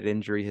complicated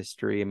injury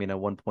history. I mean, at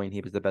one point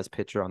he was the best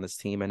pitcher on this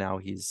team, and now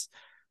he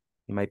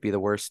might be the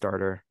worst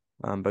starter.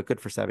 But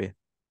good for Sevy.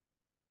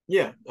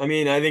 Yeah. I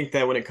mean, I think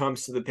that when it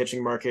comes to the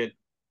pitching market,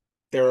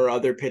 there are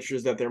other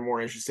pitchers that they're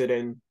more interested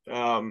in.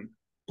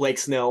 Blake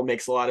Snell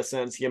makes a lot of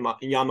sense.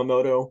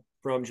 Yamamoto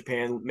from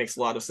Japan makes a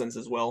lot of sense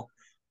as well.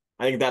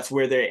 I think that's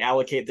where they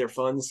allocate their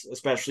funds,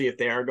 especially if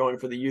they are going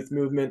for the youth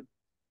movement.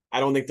 I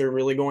don't think they're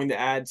really going to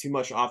add too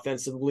much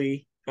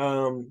offensively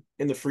in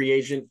the free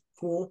agent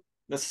pool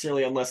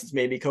necessarily, unless it's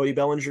maybe Cody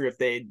Bellinger if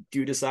they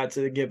do decide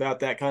to give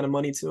out that kind of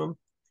money to him.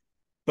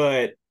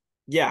 But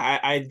yeah,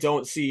 I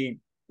don't see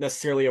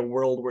necessarily a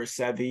world where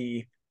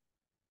Sevy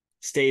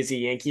stays a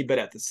Yankee, but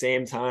at the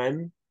same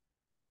time,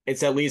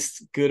 it's at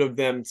least good of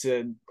them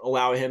to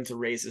allow him to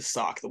raise his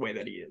stock the way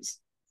that he is.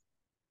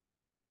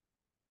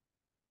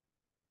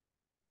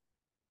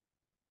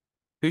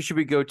 Who should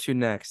we go to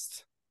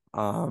next?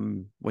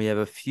 We have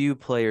a few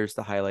players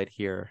to highlight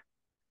here.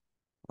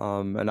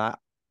 And I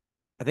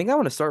think I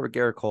want to start with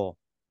Garrett Cole.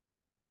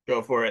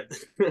 Go for it.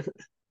 It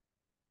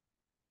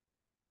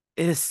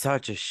is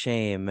such a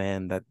shame,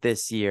 man, that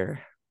this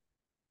year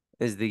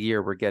is the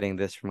year we're getting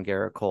this from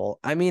Garrett Cole.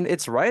 I mean,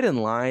 it's right in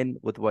line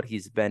with what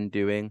he's been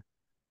doing.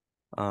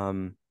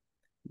 Um,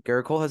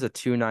 Garrett Cole has a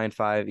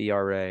 2.95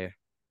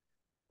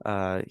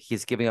 ERA.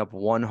 He's giving up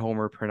 1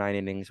 homer per 9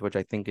 innings, which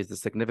I think is the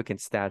significant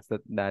stats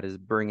that is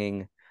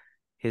bringing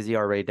his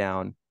ERA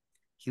down.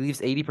 He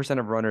leaves 80%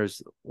 of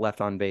runners left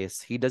on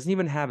base. He doesn't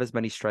even have as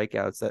many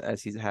strikeouts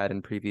as he's had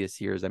in previous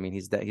years. I mean,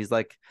 he's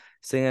like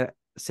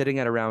sitting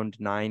at around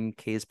 9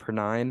 Ks per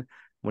nine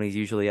when he's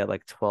usually at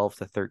like 12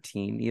 to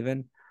 13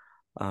 even.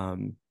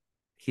 Um,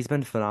 he's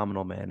been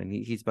phenomenal, man, and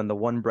he's been the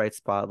one bright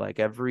spot. Like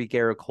every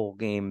Garrett Cole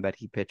game that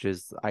he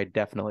pitches, I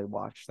definitely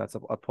watch. That's a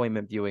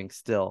appointment viewing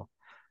still.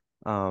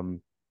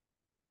 Um,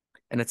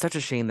 and it's such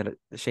a shame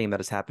that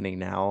is happening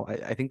now.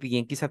 I think the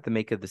Yankees have to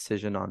make a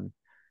decision on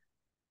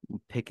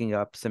picking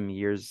up some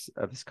years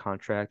of his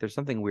contract. There's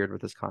something weird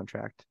with his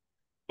contract.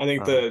 I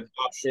think Um, the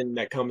option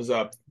that comes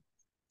up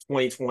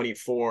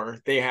 2024,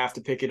 they have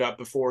to pick it up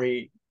before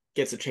he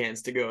gets a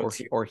chance to go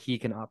to or he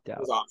can opt his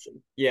out.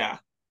 option. Yeah.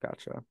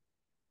 Gotcha.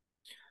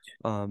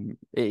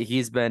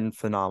 He's been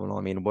phenomenal.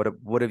 I mean,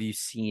 what have you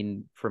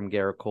seen from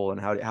Garrett Cole, and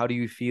how do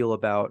you feel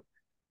about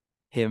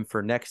him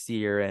for next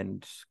year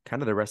and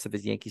kind of the rest of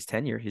his Yankees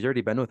tenure? He's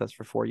already been with us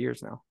for 4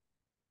 years now.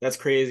 That's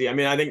crazy. I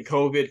mean, I think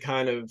COVID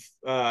kind of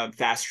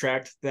fast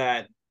tracked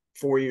that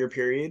 4 year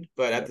period,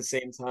 but at Yep. the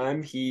same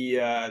time, he's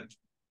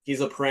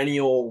a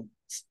perennial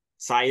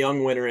Cy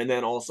Young winner and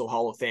then also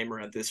Hall of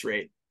Famer at this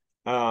rate.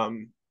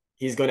 Um,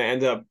 he's going to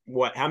end up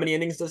what? How many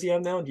innings does he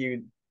have now? Do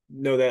you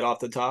know that off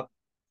the top?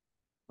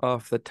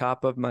 Off the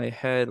top of my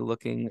head,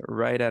 looking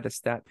right at a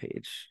stat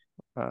page,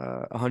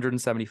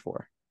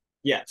 174.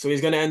 Yeah, so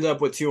he's going to end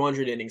up with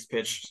 200 innings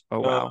pitched. Oh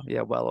wow,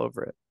 yeah, well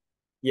over it.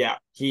 Yeah,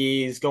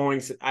 he's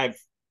going to. I've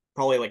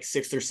probably like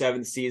sixth or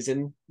seventh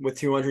season with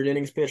 200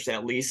 innings pitched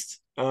at least.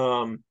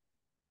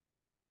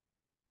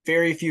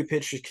 Very few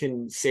pitchers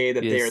can say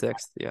that He is they're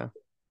sixth, yeah.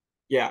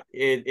 yeah,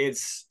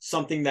 it's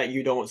something that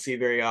you don't see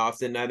very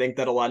often. I think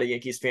that a lot of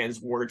Yankees fans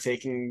were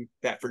taking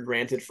that for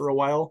granted for a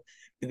while.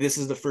 This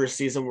is the first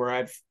season where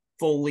I've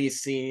fully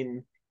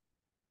seen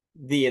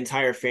the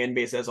entire fan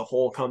base as a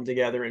whole come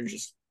together and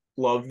just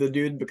love the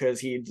dude because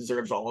he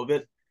deserves all of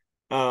it.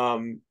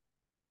 Um,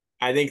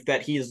 I think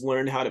that he's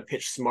learned how to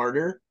pitch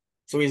smarter.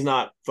 So he's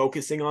not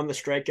focusing on the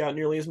strikeout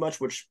nearly as much,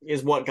 which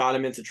is what got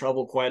him into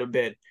trouble quite a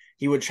bit.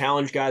 He would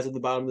challenge guys at the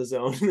bottom of the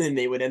zone and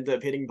they would end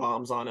up hitting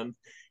bombs on him.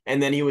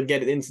 And then he would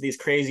get into these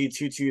crazy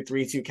 2-2,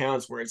 3-2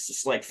 counts where it's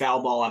just like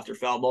foul ball after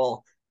foul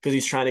ball because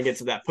he's trying to get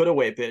to that put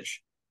away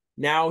pitch.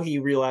 Now he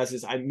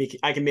realizes I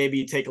can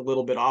maybe take a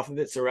little bit off of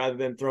it. So rather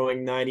than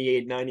throwing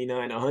 98,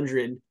 99,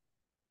 100,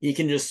 he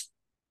can just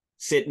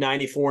sit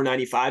 94,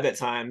 95 at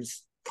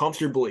times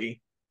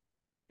comfortably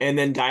and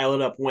then dial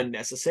it up when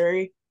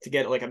necessary to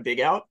get like a big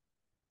out.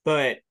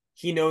 But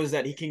he knows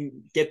that he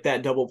can get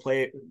that double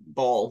play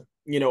ball,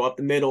 up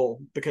the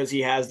middle because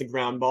he has the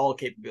ground ball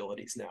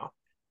capabilities now.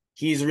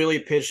 He's really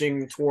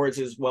pitching towards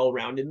his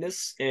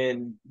well-roundedness,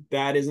 and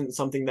that isn't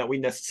something that we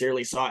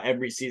necessarily saw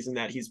every season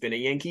that he's been a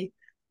Yankee.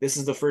 This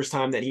is the first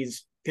time that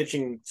he's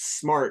pitching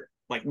smart,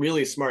 like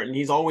really smart, and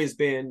he's always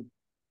been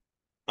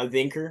a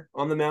thinker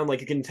on the mound.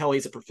 Like you can tell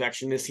he's a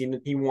perfectionist.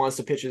 He wants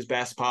to pitch his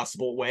best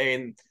possible way,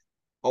 and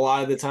a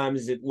lot of the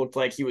times it looked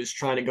like he was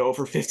trying to go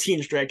for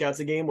 15 strikeouts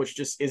a game, which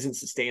just isn't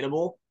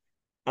sustainable.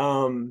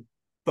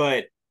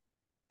 But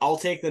I'll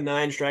take the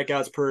 9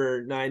 strikeouts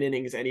per 9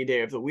 innings any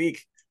day of the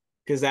week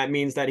because that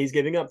means that he's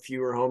giving up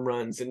fewer home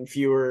runs and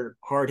fewer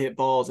hard hit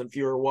balls and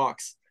fewer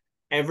walks.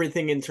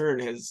 Everything in turn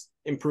has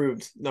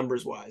improved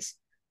numbers wise.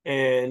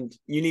 And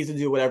you need to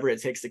do whatever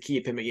it takes to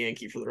keep him a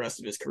Yankee for the rest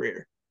of his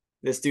career.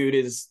 This dude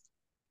is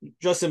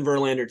Justin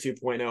Verlander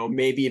 2.0,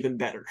 maybe even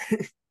better.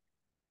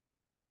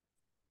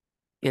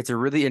 It's a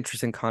really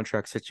interesting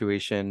contract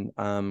situation.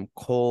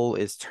 Cole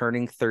is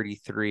turning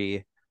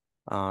 33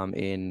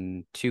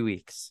 in 2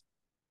 weeks.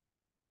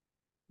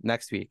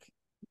 Next week.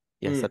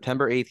 Yeah, Mm,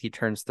 September 8th, he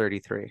turns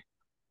 33.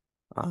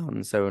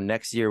 So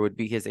next year would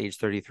be his age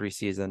 33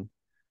 season.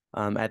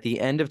 At the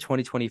end of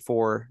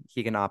 2024,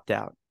 he can opt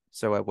out.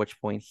 So at which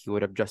point he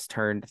would have just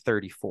turned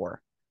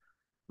 34.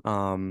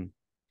 Um,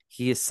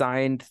 he is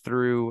signed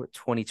through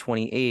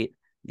 2028.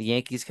 The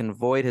Yankees can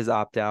void his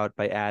opt out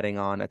by adding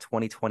on a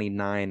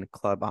 2029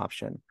 club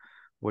option,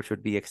 which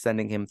would be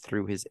extending him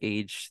through his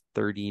age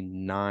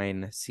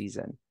 39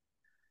 season.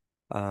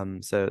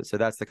 So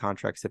that's the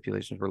contract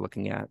stipulations we're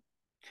looking at.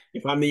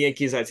 if I'm the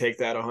Yankees, I take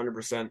that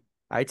 100%.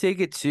 I take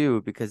it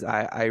too because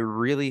I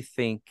really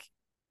think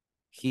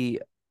he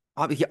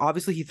he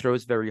obviously he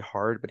throws very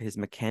hard, but his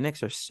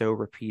mechanics are so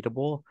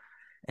repeatable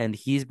and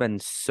he's been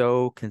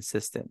so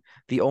consistent.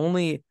 The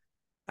only,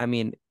 I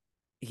mean,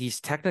 he's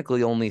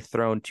technically only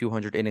thrown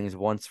 200 innings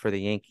once for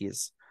the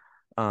Yankees.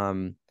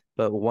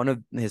 But one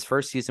of his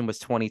first season was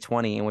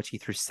 2020 in which he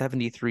threw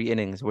 73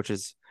 innings, which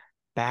is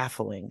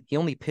baffling. He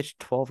only pitched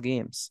 12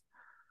 games.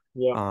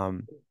 Yeah.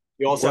 Um,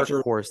 You also have to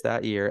Workhorse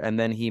that year, and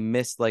then he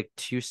missed like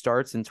 2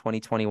 starts in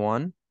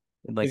 2021,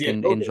 because like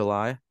in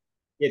July.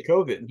 he had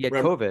COVID. He had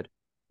Remember? COVID.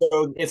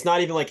 So it's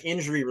not even like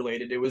injury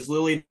related. It was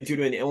literally due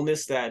to an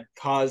illness that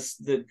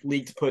caused the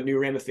league to put new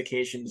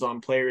ramifications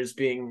on players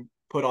being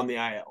put on the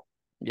IL.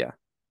 Yeah.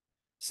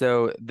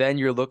 So then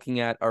you're looking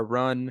at a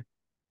run.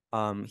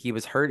 He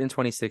was hurt in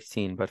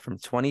 2016, but from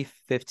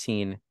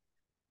 2015,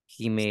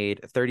 he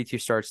made 32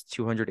 starts,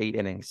 208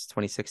 innings.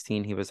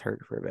 2016, he was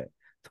hurt for a bit.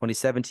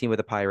 2017 with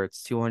the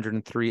Pirates,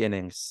 203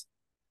 innings.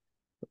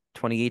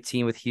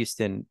 2018 with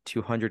Houston,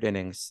 200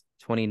 innings.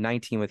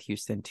 2019 with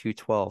Houston,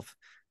 212.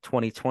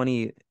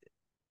 2020,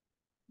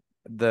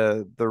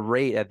 the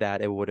rate at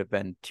that, it would have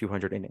been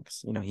 200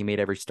 innings. He made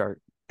every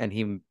start, and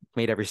he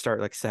made every start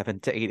like 7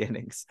 to 8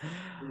 innings.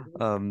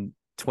 Mm-hmm.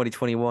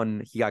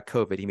 2021, he got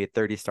COVID. He made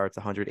 30 starts,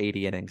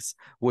 180 innings,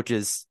 which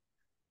is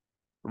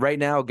right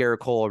now, Garrett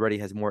Cole already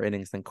has more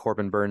innings than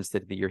Corbin Burns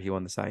did the year he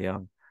won the Cy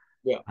Young.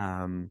 Yeah.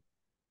 Um,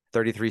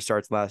 33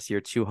 starts last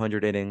year,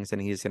 200 innings,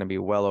 and he's going to be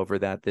well over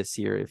that this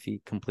year if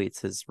he completes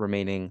his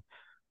remaining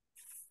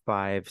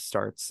 5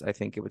 starts. I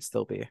think it would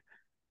still be.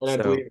 And I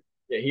So, believe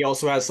he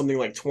also has something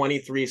like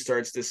 23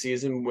 starts this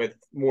season with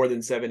more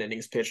than 7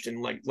 innings pitched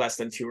and like less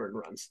than 2 earned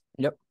runs,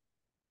 yep,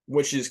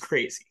 which is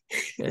crazy.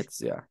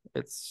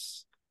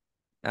 it's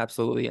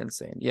absolutely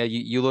insane. Yeah,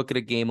 you look at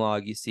a game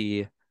log, you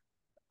see,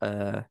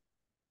 uh,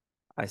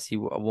 I see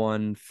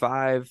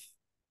 1-5.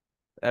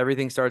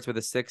 Everything starts with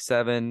a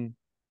 6-7,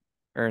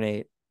 earn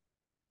 8,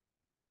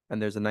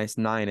 and there's a nice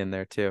 9 in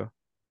there too.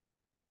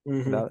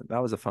 Mm-hmm.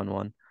 That was a fun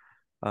one.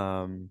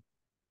 Um,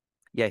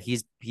 yeah,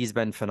 he's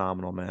been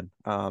phenomenal, man.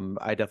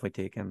 I definitely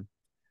take him.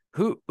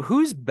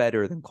 Who's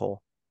better than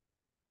Cole?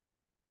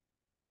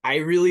 I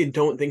really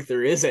don't think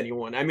there is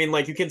anyone. I mean,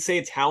 like you can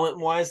say talent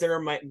wise, there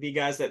might be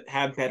guys that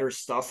have better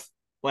stuff.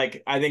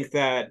 Like I think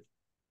that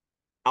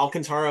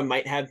Alcantara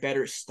might have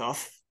better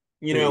stuff.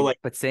 Like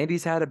But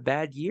Sandy's had a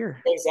bad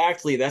year.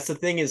 exactly. That's the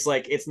thing is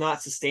like it's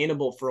not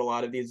sustainable for a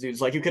lot of these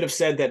dudes. Like you could have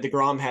said that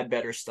DeGrom had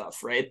better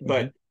stuff, right? Mm-hmm.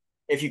 But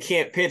if you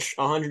can't pitch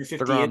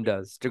 150 DeGrom innings,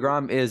 does.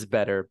 DeGrom is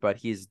better, but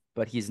he's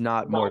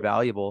not more not,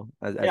 valuable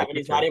as yeah, a and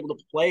he's not pitcher. able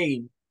to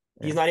play.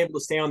 Yeah. He's not able to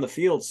stay on the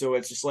field, so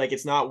it's just like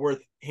it's not worth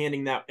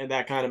handing that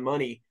kind of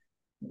money.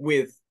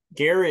 With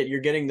Garrett, you're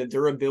getting the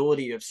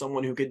durability of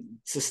someone who could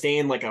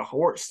sustain like a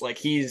horse. Like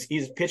he's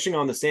pitching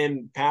on the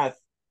same path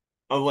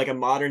of like a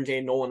modern day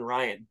Nolan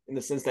Ryan in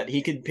the sense that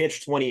he could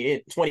pitch 20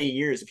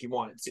 years if he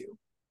wanted to.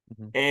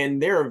 Mm-hmm.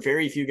 And there are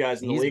very few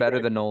guys in the He's league better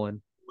right than Nolan.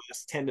 now,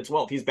 last 10 to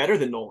 12. He's better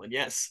than Nolan,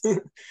 yes.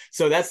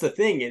 So that's the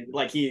thing. And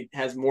like he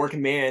has more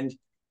command.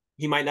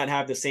 He might not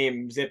have the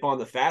same zip on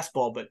the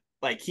fastball, but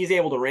like he's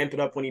able to ramp it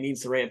up when he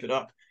needs to ramp it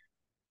up.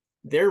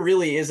 There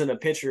really isn't a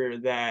pitcher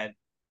that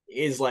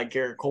is like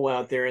Garrett Cole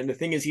out there. And the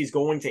thing is, he's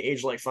going to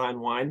age like fine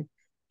wine.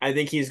 I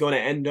think he's going to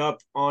end up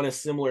on a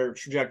similar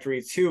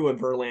trajectory to a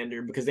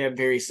Verlander because they have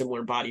very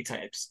similar body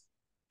types.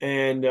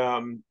 And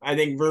I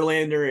think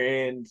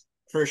Verlander and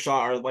Kershaw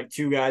are like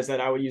two guys that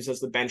I would use as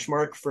the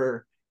benchmark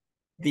for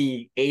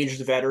the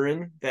aged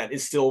veteran that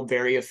is still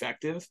very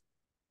effective.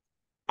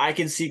 I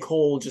can see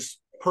Cole just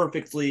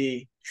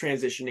perfectly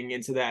transitioning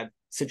into that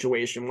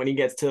situation when he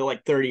gets to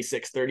like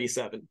 36,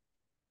 37.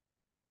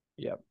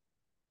 Yep. I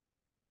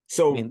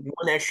So mean,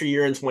 one extra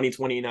year in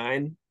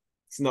 2029,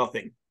 it's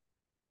nothing.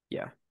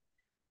 yeah.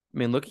 I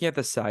mean, looking at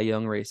the Cy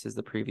Young races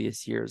the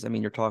previous years, I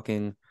mean, you're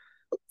talking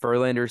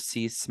Verlander,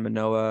 Cease,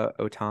 Manoah,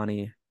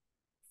 Otani,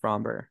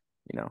 Fromber.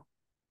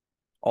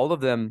 All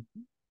of them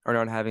are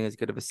not having as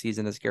good of a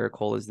season as Garrett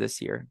Cole is this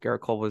year.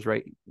 Garrett Cole was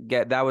right.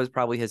 That was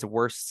probably his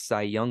worst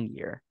Cy Young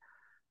year.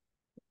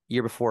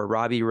 Year before,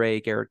 Robbie Ray,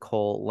 Garrett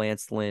Cole,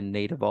 Lance Lynn,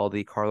 Nate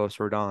Eovaldi, Carlos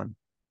Rodon.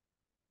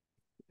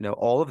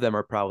 All of them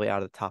are probably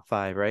out of the top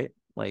 5, right?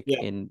 Like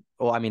Yeah.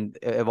 well, I mean,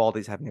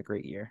 Evaldi's having a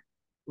great year,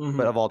 but Mm-hmm.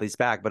 Evaldi's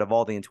back, but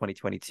Evaldi in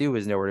 2022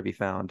 is nowhere to be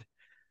found.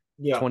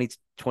 Yeah.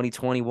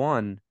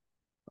 2021,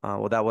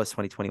 well, that was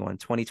 2021.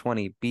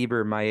 2020,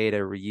 Bieber,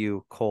 Maeda,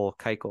 Ryu, Cole,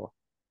 Keuchel.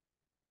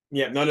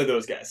 Yeah. None of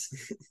those guys.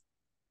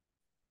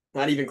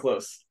 Not even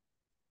close.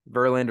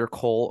 Verlander,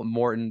 Cole,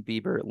 Morton,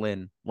 Bieber,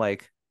 Lynn.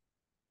 Like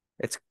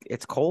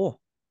it's Cole.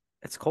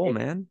 It's Cole, It,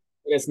 man.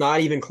 it's not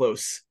even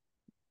close.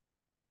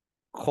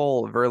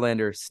 Cole,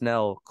 Verlander,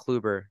 Snell,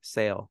 Kluber,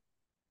 Sale.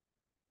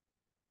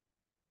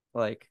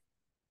 Like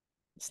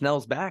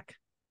Snell's back,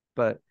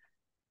 but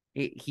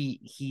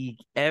he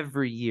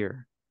every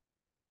year.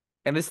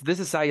 And this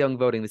is Cy Young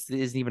voting. This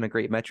isn't even a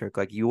great metric.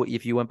 Like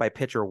if you went by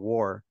pitcher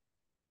WAR,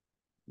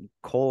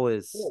 Cole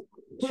is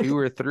 2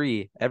 or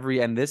 3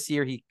 and this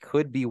year he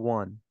could be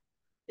 1.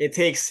 It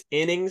takes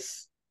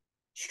innings,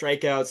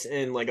 strikeouts,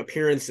 and like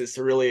appearances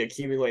to really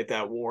accumulate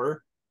that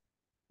WAR.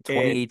 And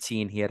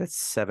 2018, he had a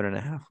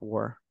 7.5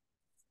 WAR.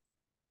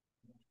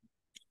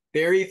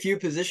 very few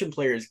position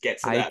players get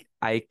to I that.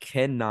 I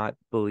cannot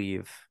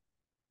believe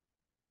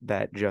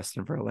that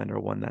Justin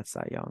Verlander won that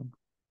Cy Young.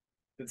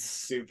 It's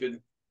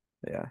stupid.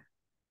 Yeah,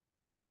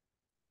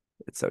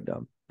 it's so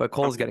dumb. But How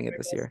Cole's many getting it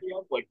this strikeouts year. do you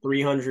have? Like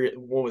 300,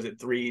 what was it,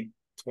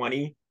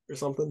 320 or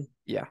something?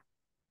 Yeah,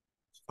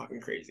 It's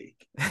fucking crazy.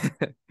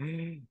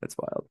 that's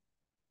wild.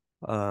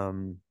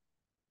 Um,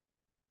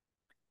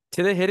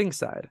 to the hitting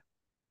side,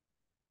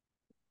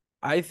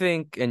 I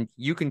think, and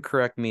you can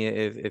correct me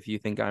if you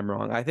think I'm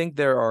wrong. I think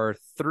there are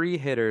three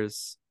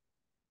hitters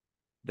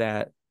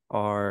that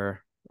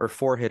are, or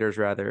four hitters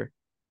rather,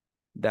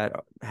 that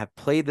have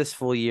played this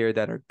full year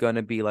that are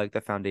gonna be like the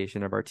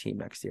foundation of our team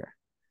next year.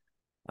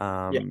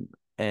 Yeah. Um,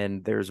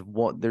 and there's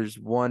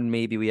one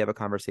maybe we have a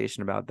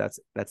conversation about that's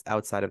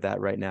outside of that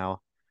right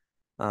now.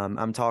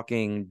 I'm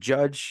talking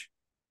Judge,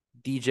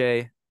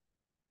 DJ,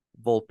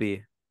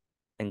 Volpe,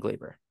 and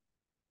Glaber.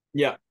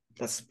 Yeah.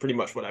 That's pretty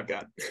much what I've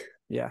got.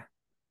 Yeah.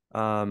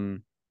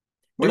 Um,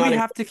 We're do we not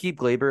have to keep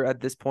Glaber at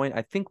this point?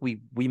 I think we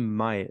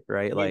might,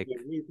 right? Like,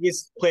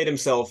 he's played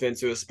himself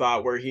into a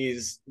spot where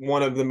he's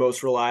one of the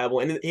most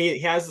reliable, and he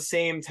has the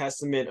same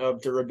testament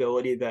of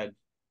durability that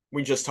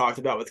we just talked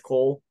about with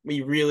Cole.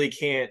 We really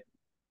can't,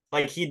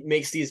 like, he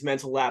makes these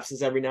mental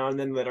lapses every now and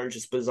then that are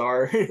just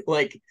bizarre.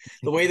 Like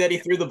the way that he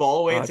threw the ball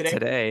away today.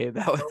 today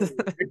that was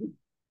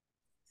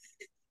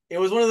It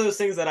was one of those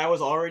things that I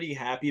was already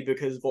happy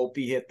because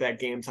Volpe hit that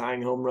game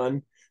tying home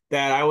run,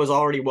 that I was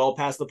already well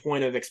past the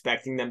point of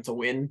expecting them to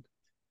win.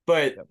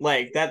 But Yep.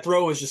 like that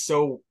throw was just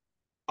so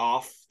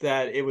off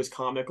that it was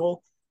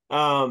comical.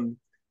 Um,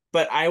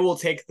 but I will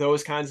take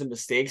those kinds of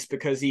mistakes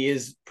because he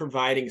is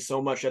providing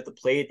so much at the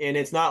plate, and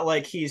it's not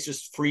like he's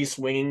just free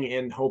swinging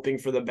and hoping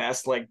for the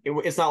best. Like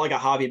it's not like a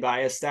hobby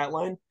bias stat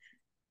line.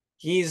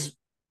 He's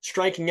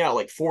striking out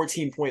like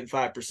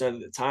 14.5%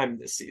 of the time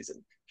this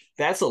season.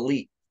 That's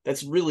elite.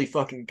 That's really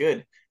fucking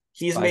good.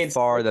 He's by made,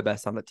 far the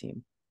best on the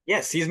team.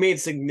 yes, he's made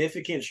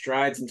significant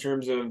strides in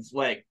terms of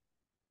like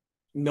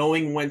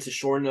knowing when to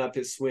shorten up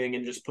his swing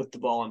and just put the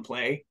ball in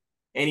play.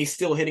 And he's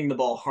still hitting the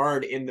ball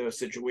hard in those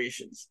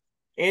situations.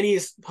 And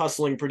he's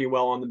hustling pretty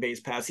well on the base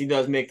pass. He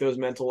does make those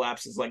mental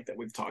lapses like that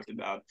we've talked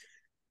about.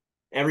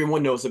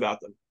 Everyone knows about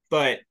them.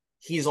 But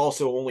he's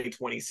also only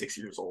 26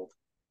 years old.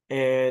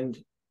 And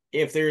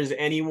if there's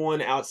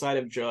anyone outside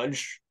of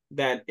Judge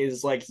that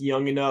is like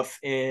young enough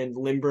and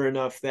limber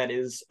enough that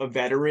is a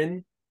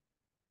veteran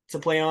to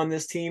play on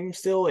this team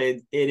still,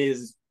 it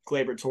is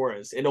Gleyber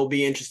Torres. It'll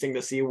be interesting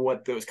to see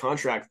what those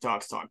contract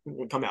talks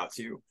will come out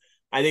to.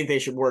 I think they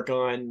should work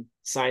on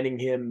signing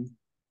him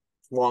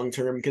long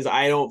term because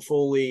I don't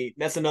fully.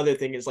 That's another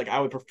thing is like I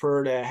would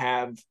prefer to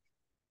have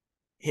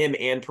him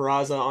and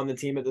Peraza on the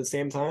team at the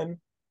same time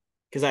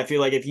because I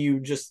feel like if you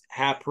just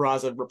have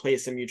Peraza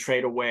replace him, you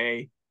trade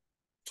away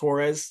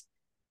Torres.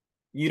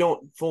 You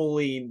don't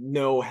fully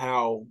know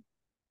how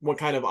what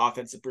kind of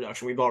offensive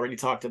production we've already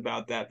talked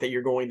about that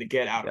you're going to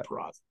get out of Yep.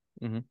 Peraza.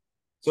 Mm-hmm.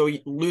 So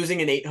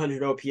losing an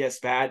 800 OPS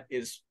bat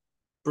is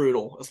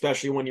brutal,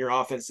 especially when your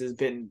offense has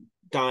been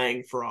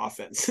dying for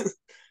offense.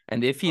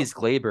 And if he's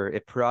Glaber,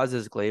 if Peraza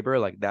is Glaber,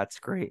 like that's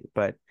great.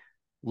 But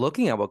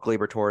looking at what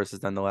Glaber Torres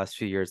has done the last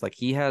few years, like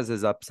he has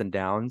his ups and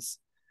downs,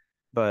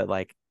 but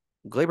like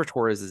Glaber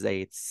Torres is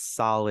a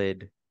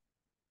solid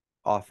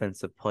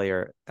offensive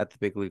player at the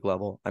big league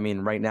level. I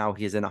mean, right now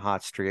he's in a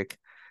hot streak.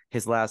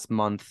 His last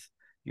month,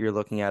 you're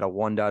looking at a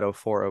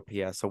 1.04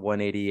 OPS, a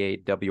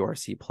 188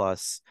 WRC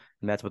plus,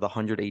 and that's with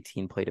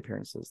 118 plate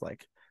appearances.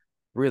 Like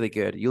really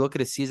good. You look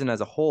at his season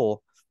as a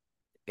whole,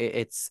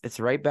 it's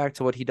right back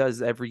to what he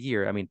does every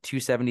year. I mean,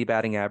 270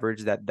 batting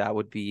average, that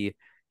would be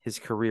his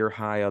career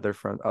high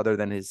other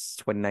than his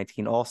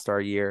 2019 All-Star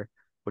year,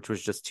 which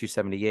was just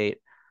 278.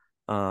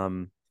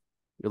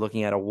 You're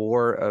looking at a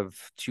WAR of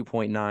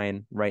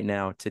 2.9 right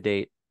now to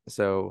date.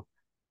 So,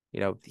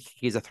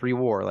 he's a 3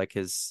 WAR, like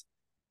his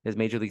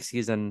major league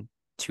season,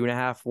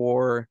 2.5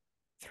 WAR,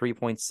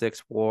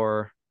 3.6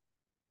 WAR,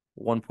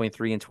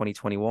 1.3 in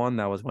 2021.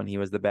 That was when he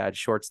was the bad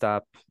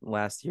shortstop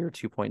last year,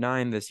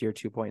 2.9, this year,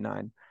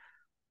 2.9.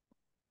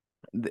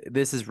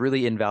 This is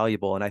really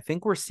invaluable. And I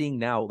think we're seeing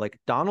now, like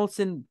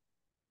Donaldson,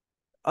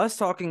 us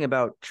talking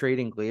about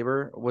trading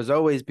Glaber was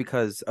always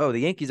because, oh, the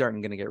Yankees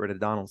aren't going to get rid of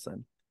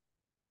Donaldson.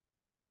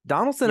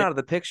 Donaldson Yeah, out of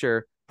the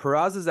picture.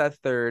 Peraza's at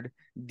third.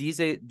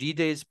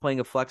 DJ's playing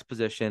a flex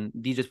position.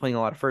 DJ's playing a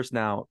lot of first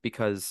now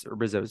because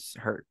Rizzo's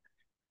hurt.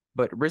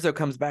 But Rizzo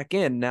comes back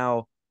in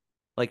now.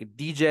 Like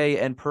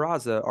DJ and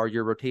Peraza are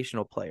your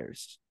rotational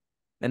players,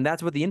 and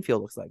that's what the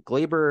infield looks like.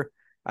 Glaber,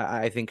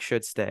 I think,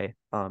 should stay.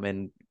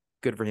 And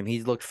good for him.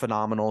 He's looked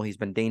phenomenal. He's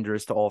been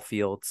dangerous to all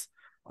fields.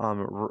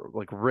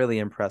 Like really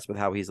impressed with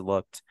how he's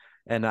looked,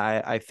 and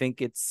I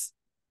think it's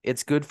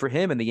good for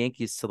him and the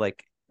Yankees to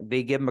like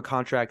they give him a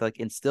contract, like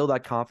instill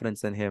that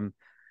confidence in him.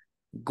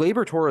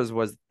 Gleyber Torres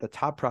was the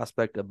top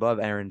prospect above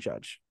Aaron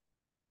Judge.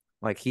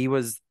 Like he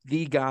was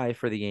the guy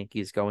for the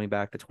Yankees going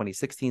back to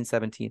 2016,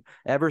 17.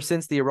 Ever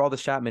since the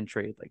Aroldis Chapman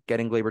trade, like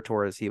getting Gleyber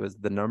Torres, he was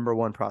the number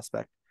one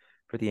prospect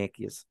for the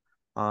Yankees.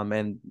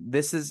 And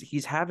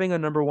he's having a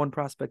number one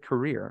prospect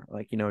career,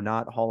 like,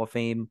 not Hall of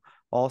Fame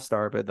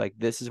All-Star, but like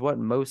this is what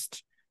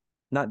most,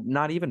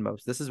 not even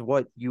most, this is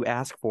what you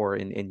ask for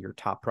in your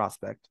top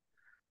prospect.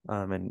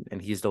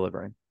 And he's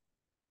delivering.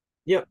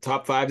 yep,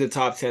 top 5 to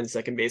top 10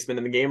 second baseman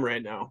in the game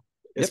right now,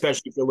 Yep.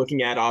 especially if you're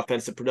looking at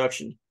offensive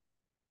production.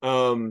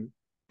 Um,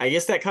 I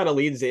guess that kind of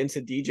leads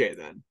into DJ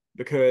then,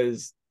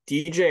 because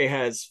DJ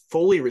has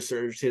fully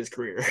resurged his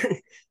career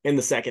in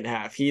the second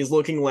half. He is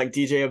looking like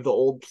DJ of the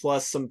old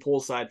plus some pull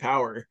side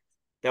power.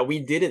 that we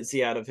didn't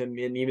see out of him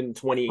in even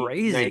 2019.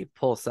 Crazy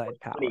pull side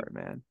power,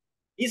 man.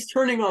 He's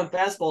turning on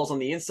fastballs on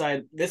the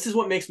inside. This is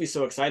what makes me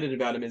so excited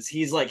about him is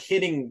he's like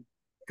hitting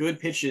good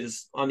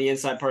pitches on the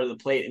inside part of the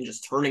plate and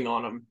just turning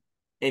on them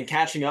and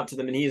catching up to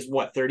them. And he is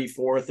what,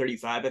 34,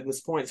 35 at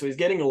this point. So he's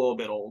getting a little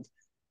bit old.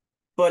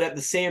 But at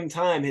the same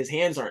time, his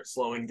hands aren't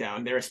slowing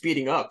down. They're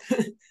speeding up.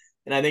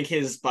 And I think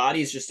his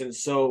body's just in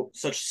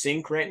such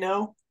sync right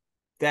now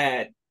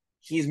that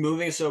he's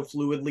moving so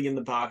fluidly in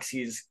the box.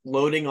 He's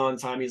loading on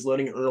time. He's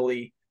loading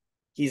early.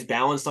 He's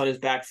balanced on his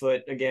back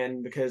foot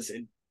again because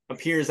it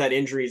appears that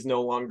injury is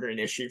no longer an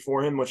issue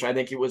for him, which I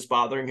think it was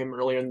bothering him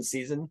earlier in the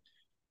season.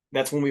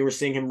 That's when we were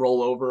seeing him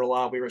roll over a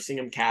lot. We were seeing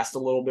him cast a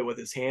little bit with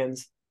his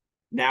hands.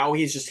 Now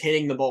he's just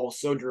hitting the ball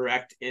so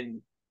direct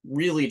and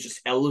really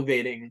just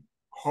elevating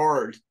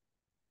hard,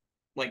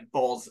 like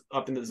balls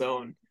up in the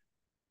zone.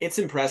 It's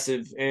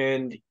impressive,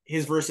 and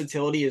his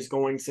versatility is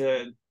going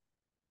to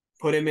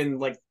put him in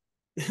like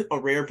a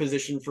rare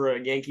position for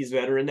a Yankees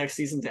veteran next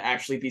season to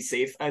actually be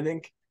safe, I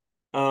think.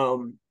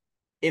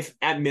 If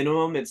at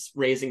minimum it's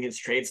raising his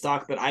trade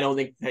stock, but I don't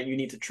think that you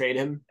need to trade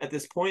him at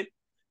this point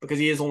because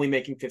he is only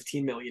making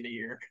 15 million a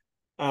year.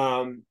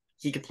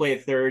 He could play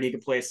third, he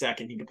could play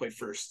second, he could play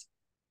first.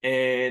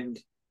 And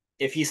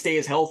if he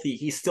stays healthy,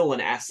 he's still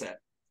an asset.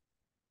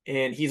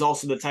 And he's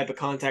also the type of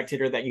contact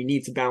hitter that you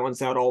need to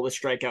balance out all the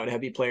strikeout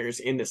heavy players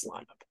in this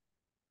lineup.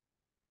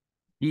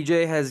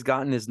 DJ has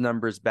gotten his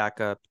numbers back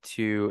up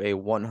to a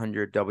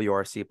 100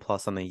 WRC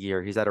plus on the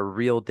year. He's had a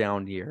real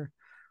down year.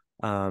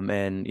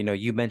 And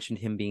you mentioned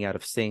him being out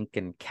of sync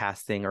and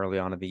casting early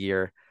on in the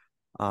year.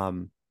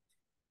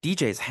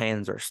 DJ's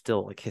hands are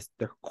still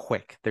they're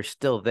quick. They're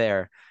still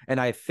there.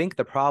 And I think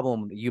the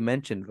problem you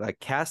mentioned, like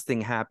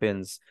casting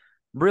happens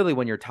really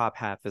when your top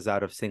half is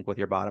out of sync with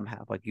your bottom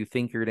half. Like you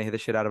think you're going to hit the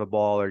shit out of a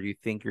ball or you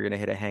think you're going to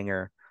hit a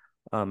hanger.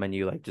 And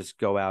you like just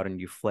go out and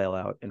you flail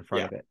out in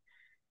front of it.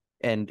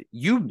 And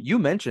you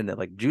mentioned that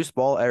like juice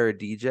ball era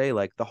DJ,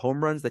 like the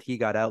home runs that he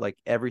got out, like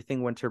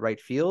everything went to right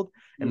field,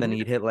 and then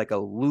he'd hit like a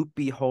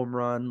loopy home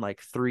run,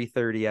 like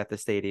 330 at the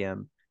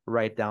stadium,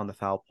 right down the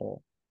foul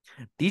pole.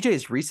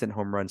 DJ's recent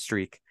home run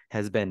streak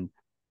has been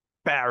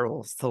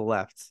barrels to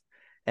left,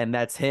 and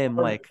that's him.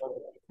 Like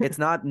it's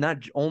not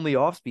only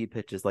off speed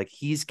pitches. Like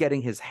he's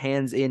getting his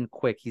hands in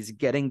quick. He's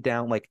getting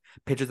down like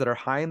pitches that are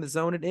high in the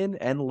zone and in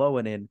and low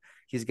and in.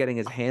 He's getting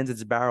his hands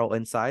its barrel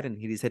inside, and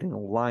he's hitting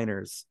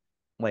liners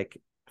like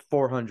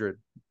 400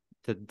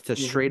 to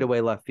straight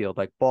away left field,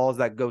 like balls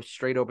that go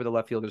straight over the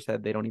left fielder's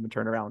head. They don't even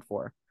turn around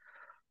for.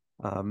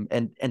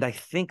 And I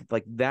think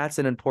like that's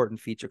an important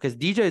feature because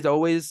DJ is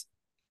always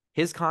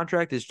his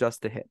contract is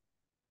just to hit.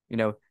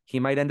 He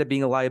might end up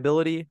being a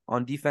liability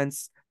on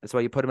defense. That's why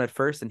you put him at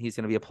first, and he's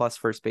going to be a plus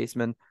first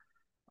baseman.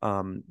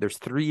 There's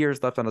 3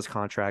 years left on his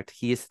contract.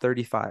 He is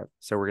 35,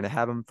 so we're going to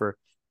have him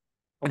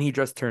and he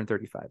just turned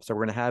 35. So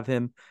we're going to have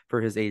him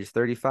for his age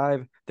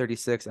 35,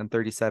 36, and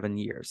 37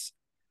 years.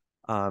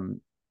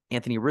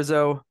 Anthony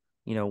Rizzo,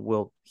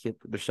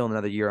 there's still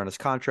another year on his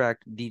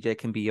contract. DJ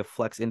can be a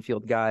flex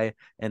infield guy,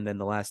 and then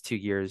the last 2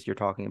 years you're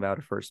talking about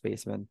a first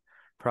baseman,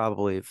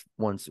 probably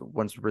once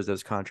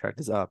Rizzo's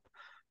contract is up.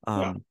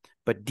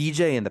 But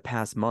DJ in the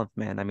past month,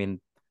 man, I mean,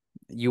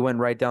 you went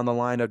right down the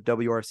line of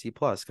WRC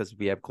plus because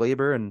we have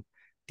Glaber and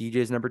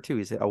DJ's number 2.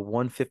 He's a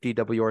 150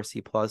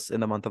 WRC plus in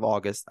the month of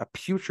August, a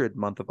putrid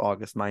month of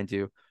August, mind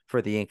you,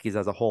 for the Yankees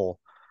as a whole.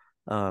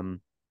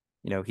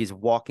 He's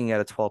walking at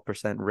a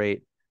 12%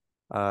 rate.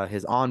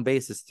 His on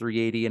base is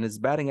 380 and his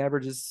batting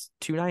average is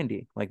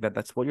 290. Like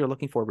that's what you're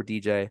looking for with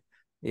DJ.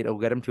 It'll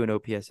get him to an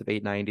OPS of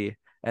 890.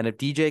 And if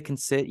DJ can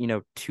sit,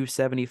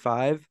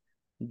 275,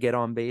 get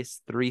on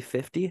base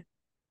 350,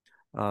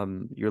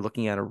 you're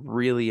looking at a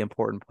really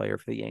important player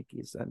for the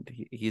Yankees. And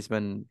he's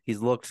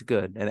looked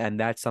good. And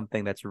that's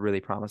something that's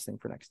really promising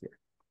for next year.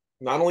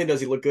 Not only does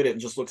he look good, it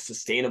just looks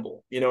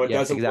sustainable. It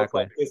doesn't look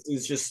like this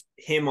is just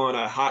him on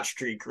a hot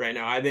streak right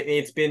now. I think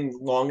it's been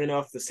long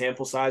enough. The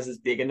sample size is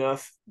big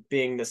enough,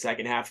 being the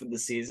second half of the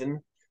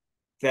season,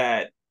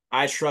 that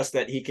I trust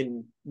that he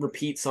can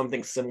repeat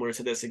something similar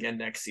to this again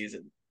next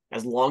season.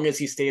 As long as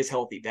he stays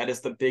healthy, that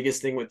is the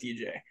biggest thing with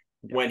DJ.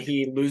 Yeah. When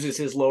he loses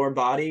his lower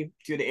body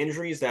due to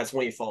injuries, that's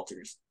when he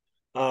falters.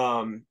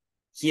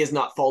 He has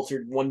not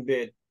faltered one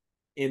bit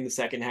in the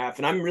second half,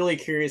 and I'm really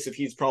curious if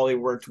he's probably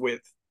worked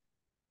with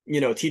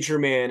teacher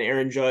man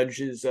Aaron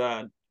Judge's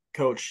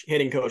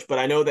hitting coach, but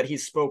I know that he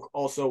spoke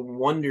also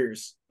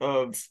wonders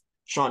of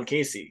Sean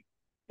Casey,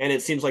 and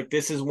it seems like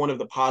this is one of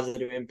the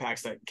positive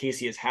impacts that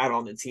Casey has had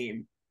on the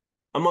team,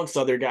 amongst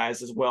other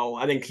guys as well.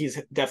 I think he's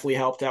definitely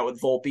helped out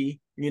with Volpe,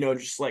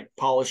 just like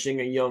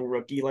polishing a young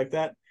rookie like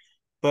that.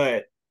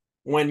 But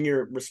when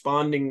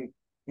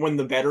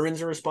the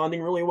veterans are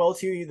responding really well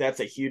to you, that's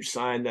a huge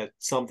sign that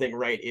something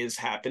right is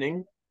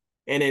happening.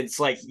 And it's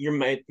like you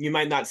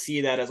might not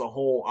see that as a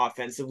whole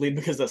offensively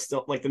because that's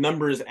still like the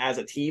numbers as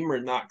a team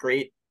are not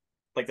great.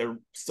 Like they're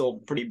still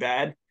pretty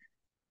bad.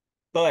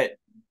 But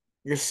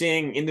you're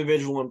seeing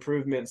individual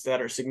improvements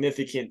that are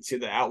significant to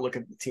the outlook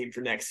of the team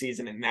for next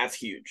season, and that's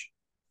huge.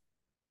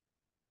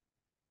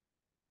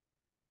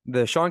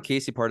 The Sean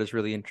Casey part is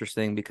really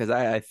interesting because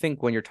I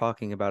think when you're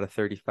talking about a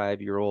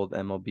 35-year-old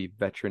MLB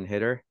veteran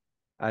hitter,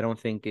 I don't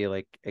think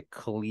a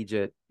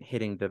collegiate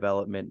hitting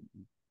development,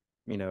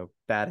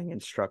 batting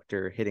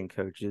instructor, hitting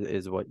coach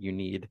is what you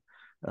need,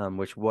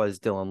 which was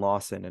Dylan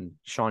Lawson. And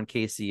Sean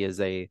Casey is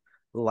a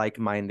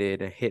like-minded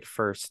hit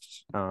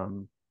first. I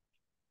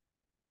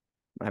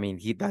mean,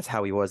 that's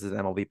how he was as an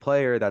MLB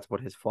player. That's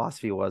what his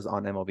philosophy was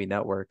on MLB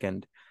Network.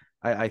 And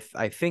I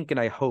think and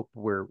I hope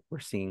we're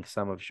seeing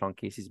some of Sean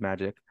Casey's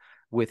magic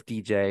with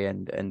DJ,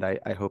 and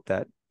I hope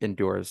that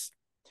endures.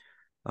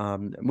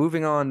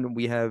 Moving on,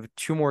 we have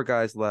two more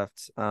guys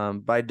left.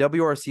 By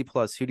WRC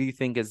plus, who do you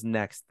think is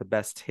next, the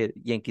best hit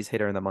Yankees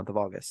hitter in the month of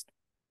August?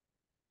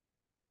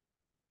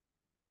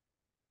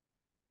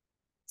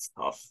 It's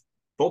tough.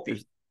 Volpe.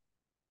 There's,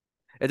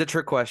 it's a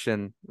trick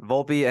question.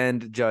 Volpe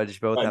and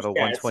Judge both have a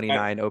Yeah,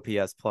 129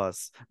 OPS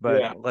plus, but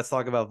yeah. let's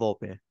talk about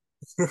Volpe.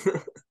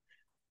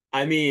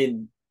 I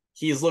mean,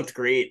 he's looked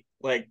great.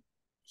 Like,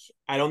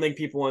 I don't think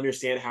people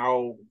understand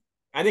how.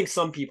 I think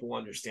some people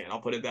understand. I'll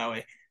put it that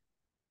way.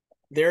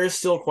 There are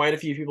still quite a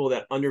few people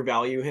that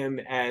undervalue him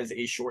as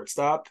a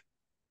shortstop.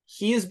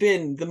 He has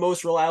been the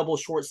most reliable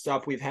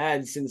shortstop we've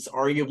had since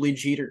arguably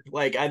Jeter.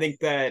 Like, I think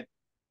that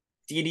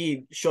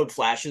Didi showed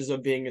flashes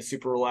of being a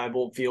super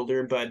reliable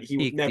fielder, but he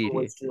Peak never DD.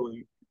 was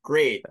really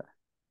great.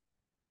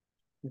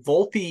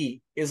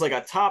 Volpe is like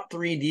a top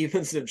three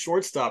defensive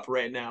shortstop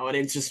right now, and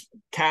it's just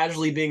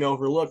casually being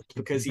overlooked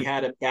because he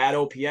had a bad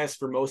OPS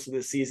for most of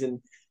the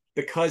season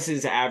because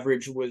his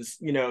average was,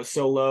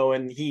 so low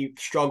and he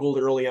struggled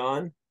early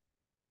on.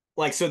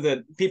 Like, so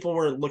the people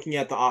were looking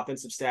at the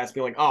offensive stats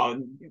being like,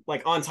 oh,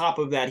 like on top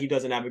of that, he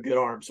doesn't have a good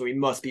arm, so he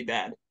must be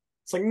bad.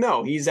 It's like,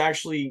 no, he's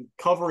actually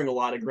covering a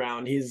lot of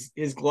ground. His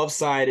glove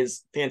side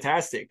is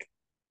fantastic.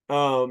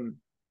 Um,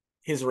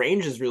 his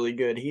range is really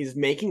good. He's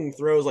making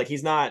throws like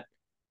he's not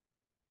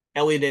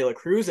Ellie De La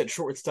Cruz at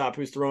shortstop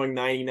who's throwing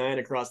 99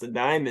 across the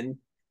diamond,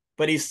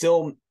 but he's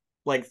still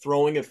like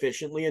throwing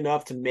efficiently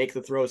enough to make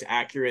the throws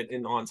accurate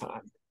and on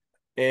time.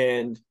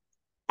 And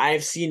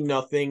I've seen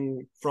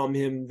nothing from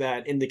him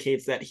that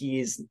indicates that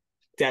he's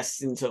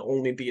destined to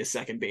only be a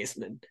second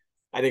baseman.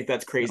 I think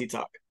that's No. crazy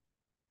talk.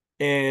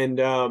 And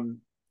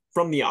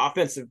from the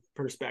offensive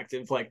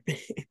perspective, like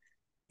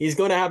he's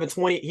going to have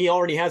he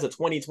already has a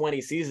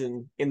 2020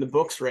 season in the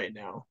books right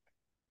now.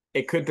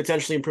 It could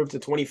potentially improve to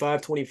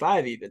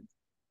 25-25 even.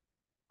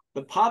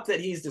 The pop that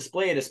he's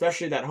displayed,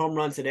 especially that home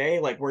run today,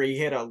 like where he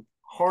hit a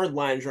hard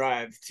line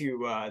drive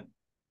to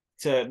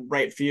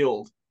right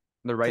field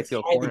The to right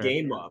field tie the corner.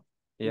 game up,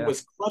 Yeah.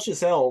 was clutch as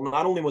hell.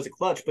 Not only was it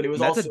clutch, but it was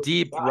That's a also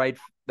deep right.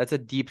 That's a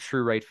deep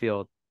true right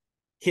field.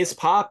 his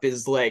pop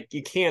is like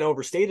you can't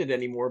overstate it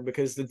anymore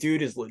because the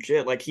dude is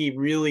legit. Like he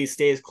really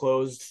stays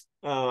closed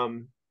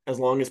as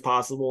long as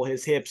possible.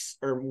 His hips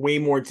are way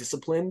more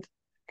disciplined.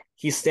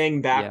 He's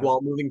staying back Yeah.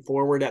 while moving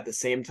forward at the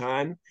same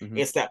time. Hmm.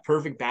 It's that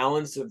perfect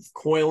balance of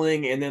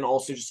coiling and then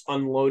also just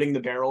unloading the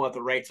barrel at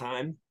the right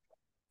time.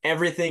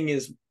 Everything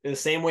is the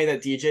same way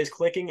that DJ's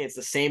clicking. It's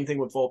the same thing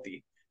with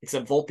Volpe,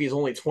 except Volpe is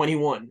only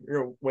 21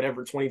 or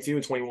whatever,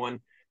 22,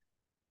 21.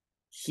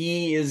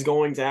 He is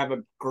going to have a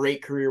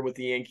great career with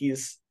the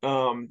Yankees.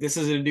 This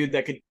is a dude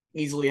that could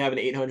easily have an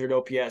 800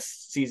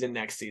 OPS season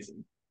next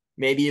season,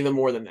 maybe even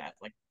more than that.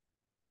 Like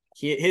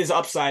his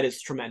upside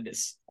is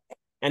tremendous,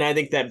 and I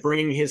think that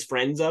bringing his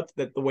friends up,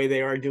 that the way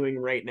they are doing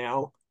right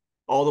now,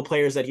 all the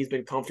players that he's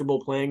been comfortable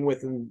playing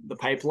with in the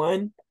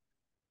pipeline,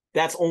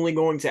 that's only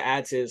going to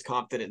add to his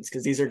confidence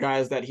because these are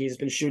guys that he's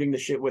been shooting the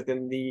shit with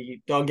in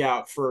the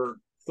dugout for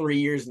 3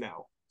 years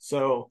now.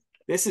 So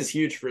this is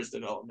huge for his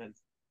development.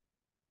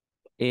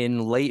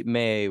 In late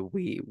May,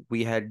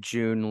 we had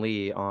June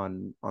Lee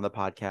on the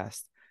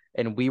podcast,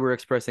 and we were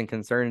expressing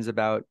concerns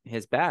about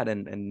his bat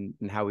and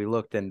how he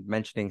looked and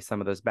mentioning some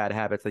of those bad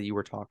habits that you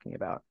were talking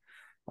about.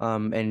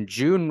 And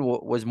June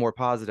was more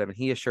positive, and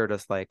he assured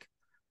us like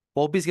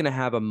Volpe's going to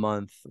have a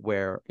month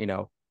where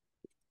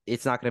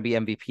it's not going to be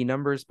MVP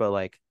numbers, but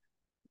like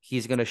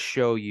he's going to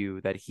show you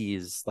that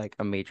he's like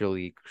a major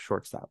league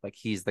shortstop, like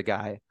he's the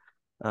guy.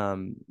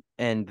 Um,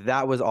 and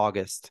that was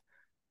August.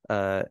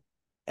 Uh,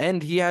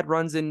 and he had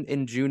runs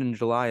in June and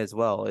July as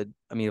well.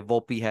 I mean,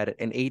 Volpe had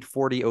an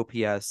 840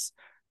 OPS,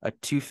 a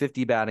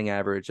 250 batting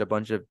average, a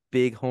bunch of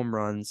big home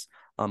runs,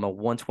 a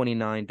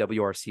 129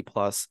 WRC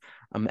plus.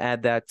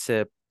 Add that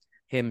to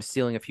him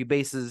stealing a few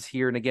bases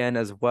here and again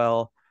as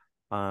well.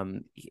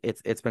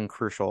 It's been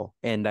crucial,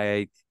 and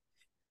I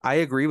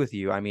agree with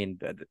you. I mean,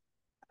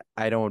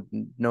 I don't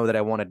know that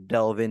I want to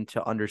delve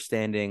into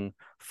understanding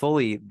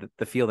fully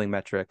the fielding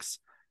metrics.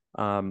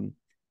 Um,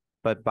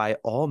 but by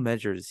all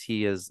measures,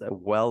 he is a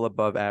well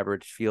above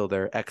average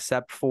fielder,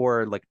 except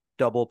for like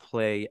double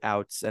play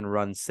outs and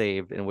runs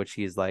saved, in which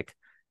he's like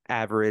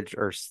average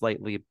or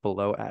slightly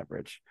below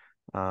average.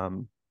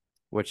 Um,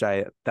 which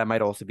that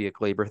might also be a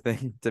Glaber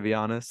thing, to be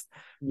honest.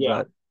 Yeah.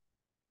 But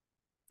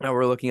now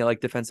we're looking at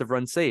like defensive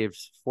run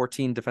saves,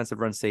 14 defensive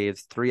run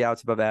saves, 3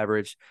 outs above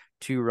average,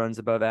 2 runs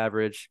above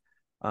average.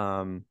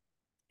 Um,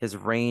 his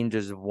range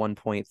is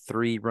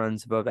 1.3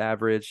 runs above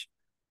average.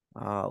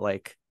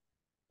 Like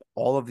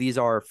all of these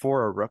are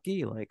for a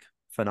rookie, like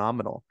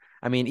phenomenal.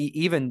 I mean,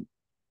 even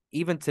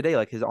today,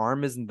 like his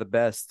arm isn't the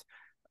best.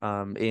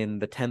 In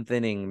the 10th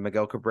inning,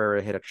 Miguel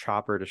Cabrera hit a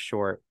chopper to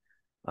short.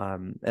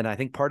 And I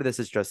think part of this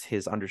is just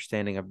his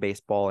understanding of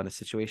baseball and a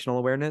situational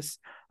awareness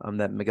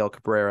that Miguel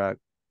Cabrera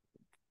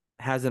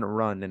hasn't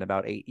run in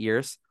about 8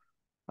 years.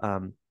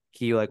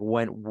 He like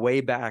went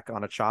way back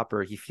on a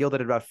chopper. He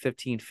fielded it about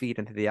 15 feet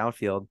into the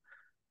outfield,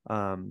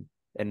 and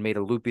made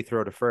a loopy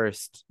throw to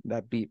first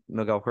that beat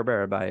Miguel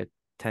Cabrera by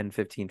 10,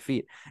 15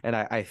 feet. And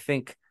I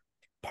think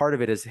part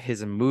of it is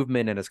his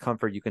movement and his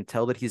comfort. You can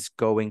tell that he's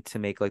going to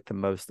make like the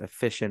most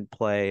efficient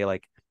play,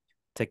 like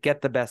to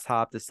get the best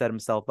hop to set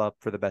himself up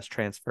for the best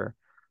transfer.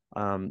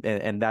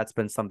 And that's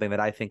been something that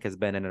I think has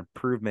been an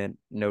improvement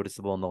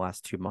noticeable in the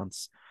last 2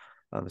 months.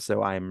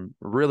 So I'm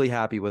really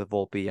happy with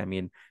Volpe. I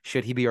mean,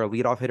 should he be our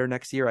leadoff hitter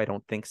next year? I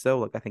don't think so.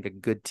 Like I think a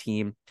good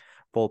team,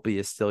 Volpe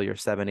is still your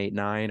 7, 8,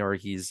 9, or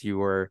he's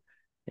your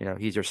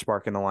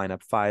spark in the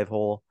lineup 5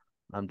 hole,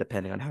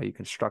 depending on how you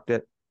construct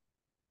it.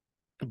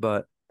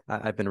 But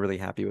I've been really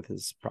happy with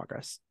his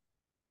progress.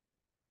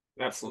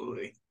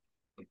 Absolutely.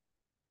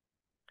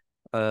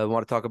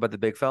 Want to talk about the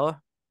big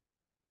fella?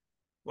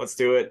 Let's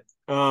do it.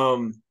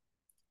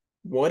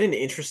 What an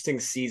interesting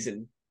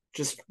season.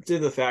 Just due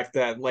to the fact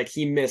that like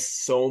he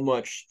missed so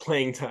much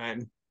playing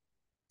time,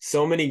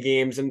 so many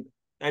games, and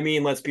I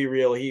mean, let's be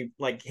real, he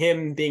like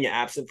him being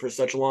absent for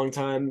such a long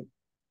time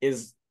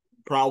is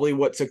probably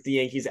what took the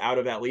Yankees out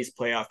of at least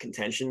playoff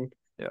contention.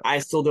 Yeah. I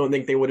still don't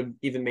think they would have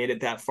even made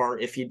it that far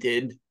if he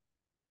did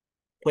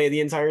play the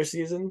entire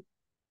season.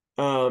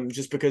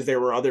 Just because there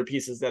were other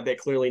pieces that they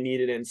clearly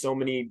needed, and so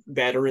many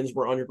veterans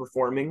were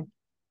underperforming.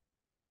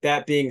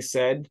 That being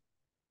said,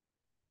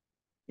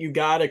 you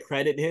gotta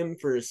credit him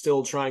for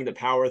still trying to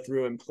power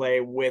through and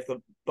play with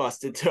a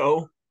busted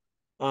toe.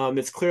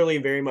 It's clearly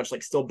very much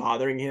like still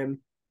bothering him.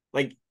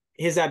 Like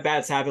his at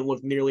bats haven't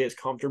looked nearly as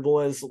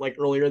comfortable as like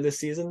earlier this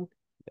season.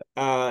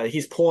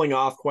 He's pulling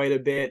off quite a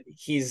bit.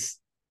 He's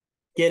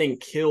getting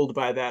killed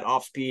by that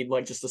off speed,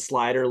 like just a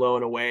slider low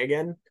and away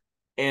again.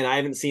 And I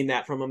haven't seen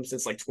that from him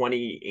since like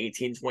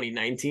 2018,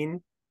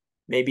 2019,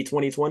 maybe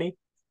 2020.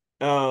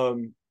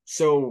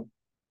 So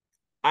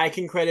I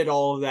can credit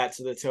all of that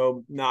to the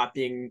toe not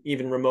being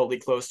even remotely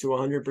close to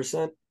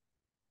 100%.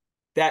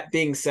 That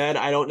being said,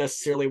 I don't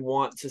necessarily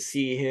want to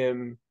see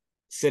him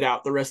sit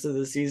out the rest of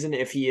the season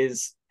if he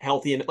is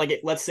healthy. And like,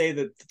 let's say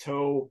that the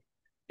toe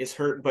is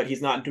hurt, but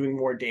he's not doing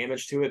more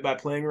damage to it by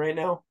playing right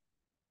now.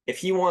 If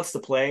he wants to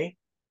play,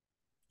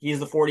 he's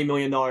the $40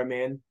 million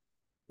man.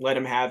 Let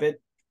him have it.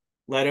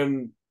 Let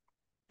him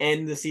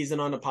end the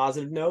season on a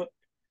positive note.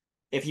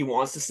 If he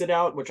wants to sit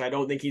out, which I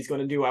don't think he's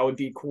going to do, I would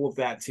be cool with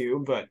that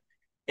too. But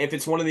if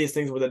it's one of these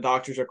things where the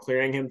doctors are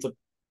clearing him to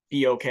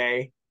be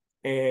okay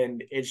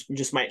and it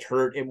just might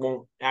hurt, it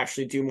won't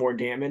actually do more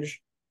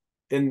damage,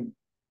 then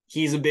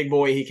he's a big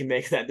boy. He can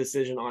make that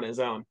decision on his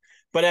own.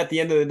 But at the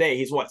end of the day,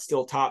 he's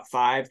still top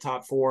 5,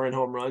 top 4 in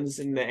home runs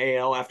in the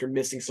AL after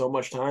missing so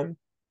much time.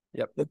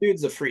 Yep. The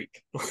dude's a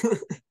freak.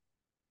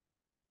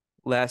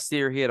 Last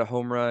year, he had a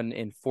home run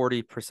in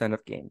 40%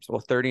 of games.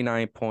 Well,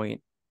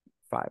 39.5.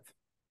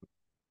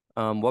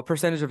 What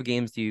percentage of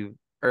games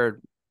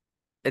or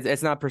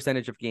it's not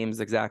percentage of games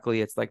exactly.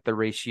 It's like the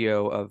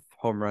ratio of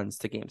home runs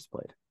to games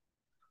played.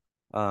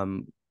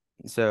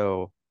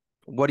 So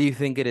what do you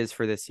think it is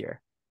for this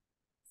year?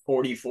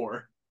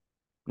 44.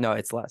 No,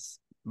 it's less,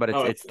 but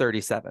it's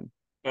 37.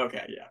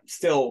 Okay, yeah.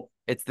 Still,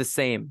 it's the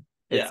same.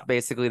 It's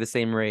basically the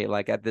same rate.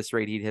 Like at this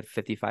rate, he'd hit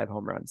 55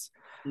 home runs.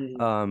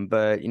 Mm-hmm.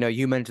 But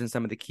you mentioned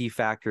some of the key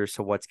factors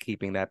to what's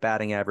keeping that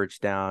batting average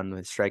down,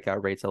 his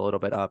strikeout rates a little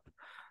bit up.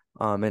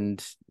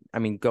 And I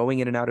mean, going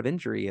in and out of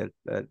injury,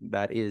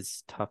 that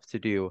is tough to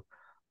do.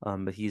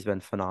 But he's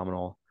been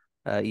phenomenal.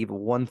 Even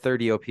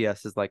 130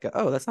 OPS is like,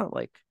 oh, that's not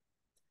like,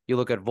 you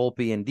look at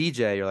Volpe and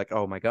DJ, you're like,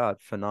 oh my God,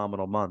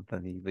 phenomenal month.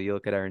 And you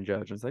look at Aaron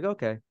Judge, and it's like,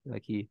 okay,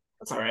 like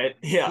that's all right.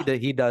 Yeah.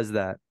 He does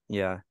that.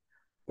 Yeah.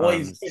 Well,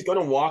 he's going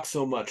to walk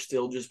so much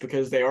still just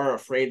because they are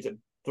afraid to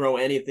throw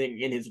anything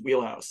in his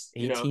wheelhouse.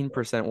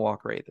 18%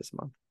 walk rate this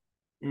month.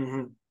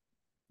 Mm-hmm.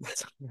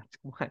 That's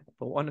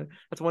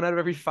one out of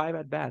every 5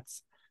 at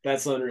bats.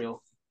 That's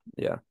unreal.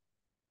 Yeah.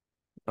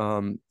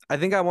 I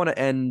think I want to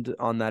end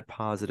on that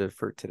positive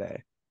for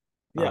today.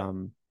 Yeah.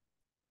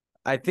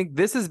 I think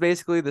this is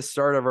basically the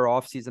start of our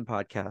off-season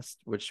podcast,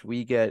 which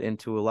we get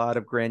into a lot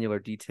of granular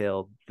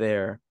detail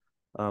there.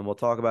 We'll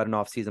talk about an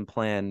off-season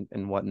plan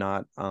and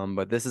whatnot.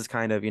 But this is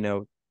kind of,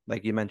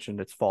 like you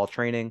mentioned, it's fall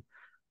training.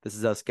 This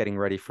is us getting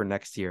ready for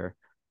next year.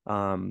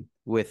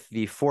 With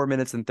the 4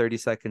 minutes and 30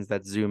 seconds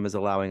that Zoom is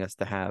allowing us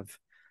to have.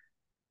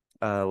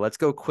 Let's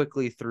go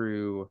quickly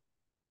through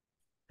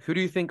who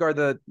do you think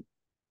are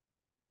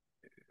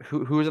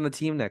who's on the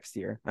team next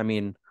year? I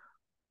mean,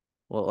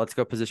 well, let's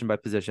go position by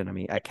position. I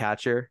mean, at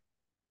catcher,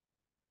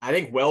 I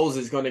think Wells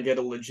is going to get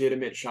a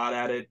legitimate shot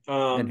at it.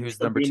 And who's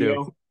number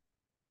 2?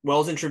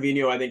 Wells and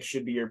Trevino, I think,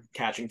 should be your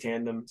catching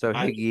tandem. So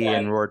Higgy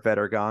and Rortvedt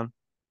are gone.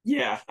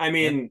 Yeah, I Yeah.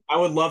 mean, I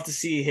would love to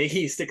see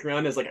Higgy stick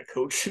around as like a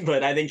coach,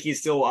 but I think he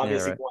still Yeah,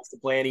 obviously right. wants to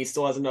play, and he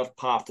still has enough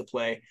pop to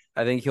play.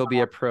 I think he'll be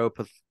a pro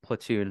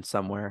platoon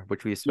somewhere,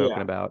 which we've spoken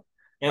Yeah, about.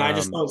 and I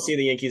just Um, don't see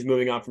the Yankees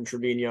moving on from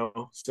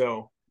Trevino,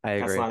 so I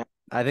that's agree. not.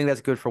 I think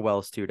that's good for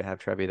Wells too to have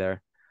Trevi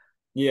there.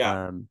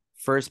 Yeah, Um,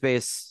 first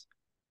base,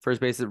 first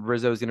base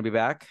Rizzo is going to be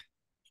back.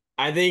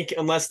 I think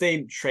unless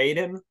they trade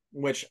him,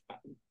 which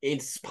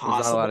it's There's not a lot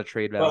possible, of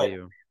trade but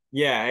value.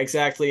 yeah,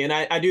 exactly. And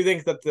I do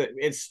think that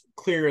it's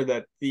clear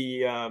that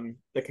the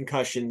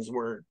concussion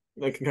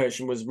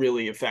was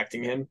really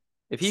affecting Yeah. him.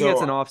 If he gets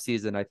So an off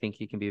season, I think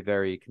he can be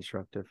very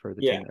constructive for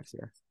the yeah, team next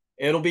year.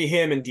 it'll be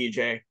him and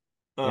DJ.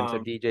 And so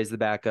Um, DJ's the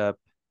backup.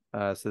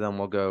 So then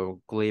we'll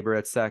go Glaber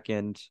at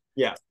second,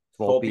 yeah,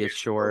 Volpe Volpe at or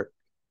short,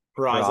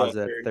 Peraza Peraza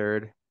at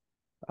third.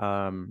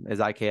 third. Is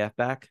IKF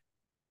back?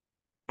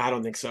 I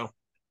don't think so.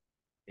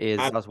 I Is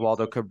don't think Oswaldo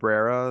so.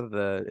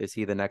 Cabrera is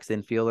he the next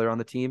infielder on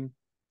the team?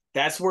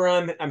 That's where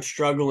I'm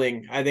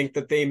struggling. I think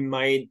that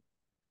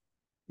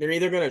they're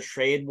either going to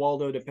trade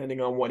Waldo depending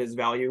on what his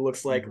value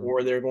looks like, Mm-hmm.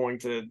 or they're going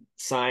to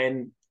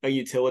sign a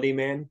utility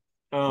man.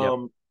 Yep.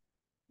 Um,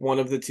 One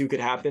of the two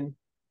could happen.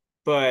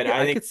 But Yeah,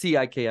 I I think could see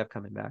IKF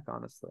coming back,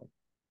 honestly.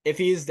 if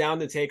he's down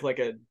to take like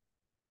a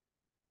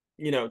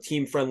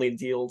team friendly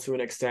deal to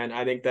an extent,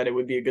 I think that it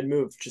would be a good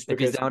move just If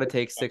he's because down to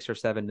take 6 or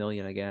 7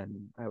 million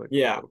again, I would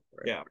yeah, go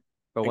for it. yeah,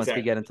 But once we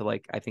exactly. get into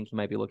like, I think he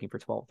might be looking for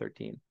 12,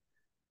 13.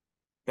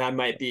 That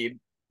might be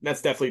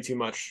that's definitely too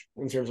much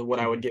in terms of what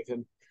I would Mm-hmm. give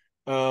him.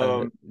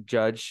 Um,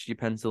 Judge, you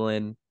pencil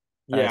in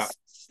yeah,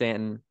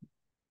 Stanton.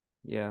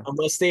 Yeah,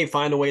 unless they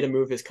find a way to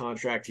move his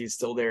contract, he's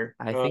still there.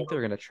 I think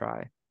they're gonna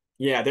try.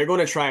 Yeah, they're going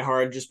to try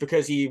hard just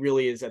because he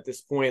really is at this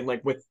point.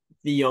 Like with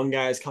the young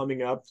guys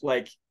coming up,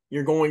 like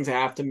you're going to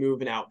have to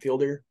move an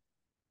outfielder.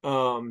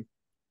 Um,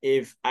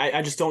 if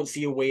I just don't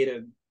see a way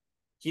to,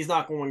 he's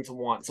not going to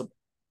want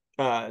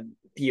to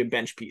be a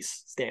bench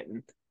piece,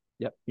 Stanton.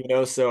 Yep.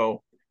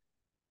 So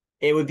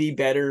it would be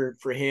better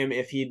for him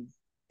if he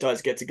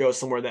does get to go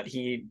somewhere that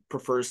he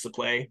prefers to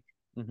play.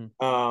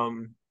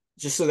 Mm-hmm.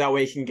 Just so that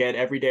way he can get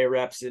everyday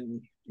reps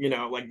and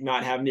like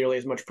not have nearly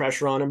as much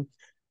pressure on him.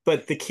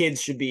 But the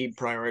kids should be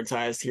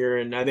prioritized here,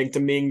 and I think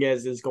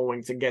Dominguez is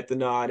going to get the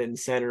nod in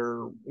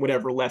center,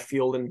 whatever left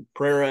field, and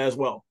Pereira as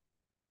well.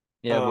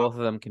 Yeah, Uh, both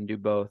of them can do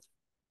both.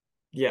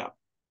 yeah,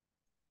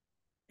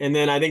 and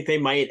then I think they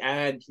might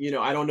add.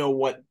 I don't know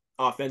what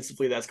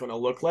offensively that's going to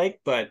look like,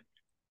 but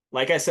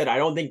like I said, I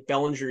don't think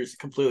Bellinger is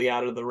completely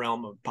out of the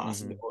realm of Mm-hmm.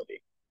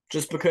 possibility,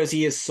 just because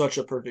he is such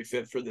a perfect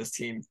fit for this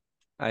team.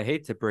 I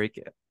hate to break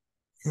it.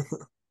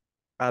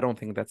 I don't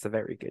think that's a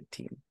very good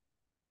team.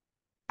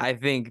 I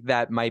think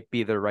that might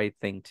be the right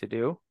thing to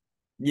do.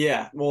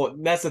 Yeah, well,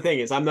 that's the thing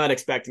is I'm not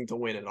expecting to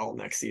win it all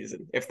next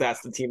season if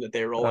that's the team that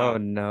they roll Oh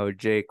out. no,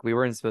 Jake, we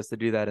weren't supposed to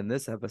do that in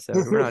this episode.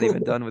 We're not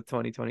even done with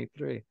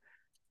 2023.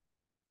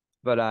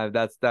 But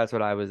that's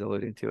what I was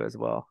alluding to as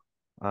well.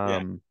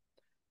 Yeah.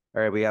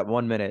 All right, we got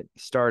 1 minute.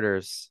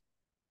 Starters: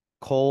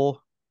 Cole,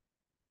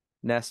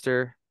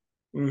 Nestor,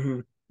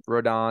 Hmm.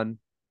 Rodon.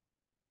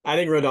 I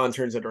think Rodon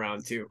turns it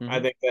around too. I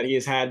Hmm. think that he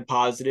has had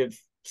positive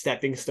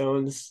stepping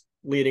stones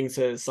leading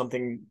to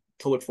something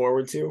to look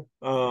forward to.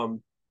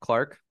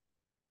 Clark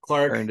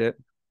Clark, earned it.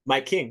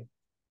 Mike King.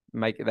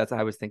 Mike, that's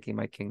I was thinking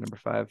Mike King number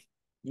 5. So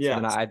Yeah.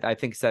 then I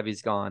think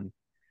Sevy's gone,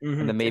 and then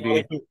And I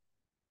maybe think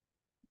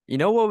you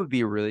know what would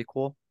be really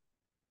cool,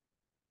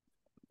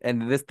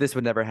 and this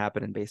would never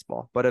happen in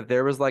baseball. But if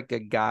there was like a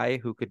guy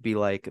who could be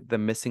like the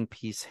missing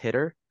piece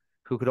hitter,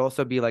 who could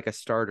also be like a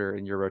starter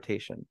in your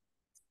rotation,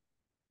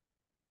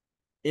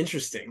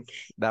 interesting.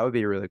 that would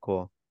be really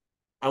cool.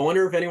 I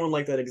wonder if anyone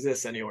like that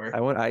exists anywhere.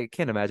 I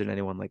can't imagine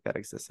anyone like that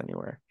exists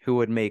anywhere who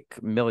would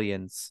make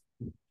millions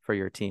for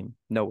your team.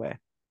 No way.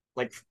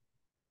 Like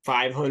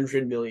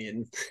 500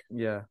 million.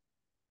 Yeah.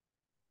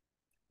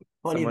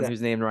 Funny Someone that.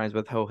 whose name rhymes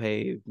with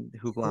Hohei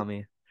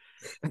Huglami.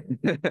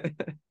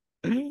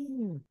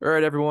 All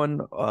right,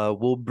 everyone.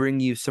 We'll bring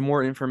you some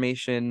more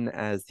information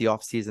as the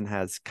off season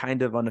has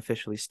kind of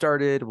unofficially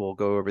started. We'll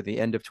go over the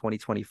end of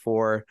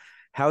 2024,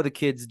 how the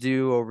kids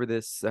do over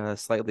this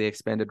slightly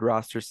expanded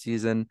roster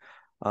season,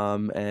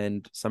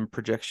 and some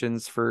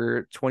projections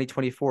for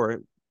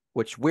 2024,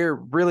 which we're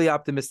really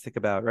optimistic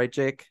about, right,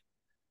 Jake?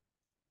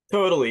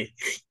 Totally.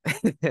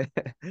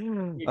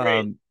 Great.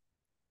 um,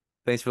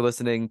 Thanks for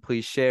listening.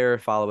 Please share,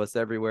 follow us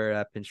everywhere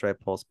at Pinstripe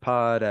Pulse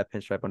Pod, at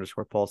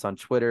Pinstripe_Pulse on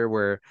Twitter,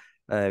 where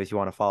if you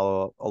want to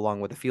follow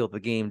along with the feel of the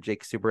game,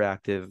 Jake's super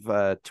active,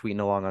 tweeting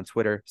along on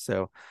Twitter.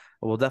 So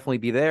we'll definitely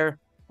be there.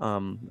 A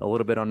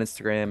little bit on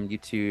Instagram,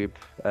 YouTube,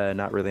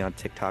 not really on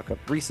TikTok of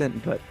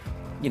recent, but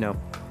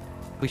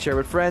please share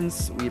with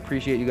friends. We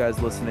appreciate you guys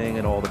listening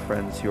and all the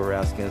friends who are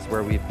asking us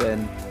where we've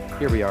been.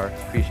 Here we are.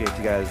 Appreciate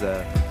you guys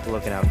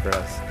looking out for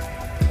us.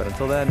 But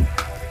until then,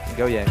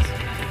 go Yanks.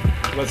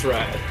 Let's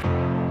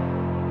ride.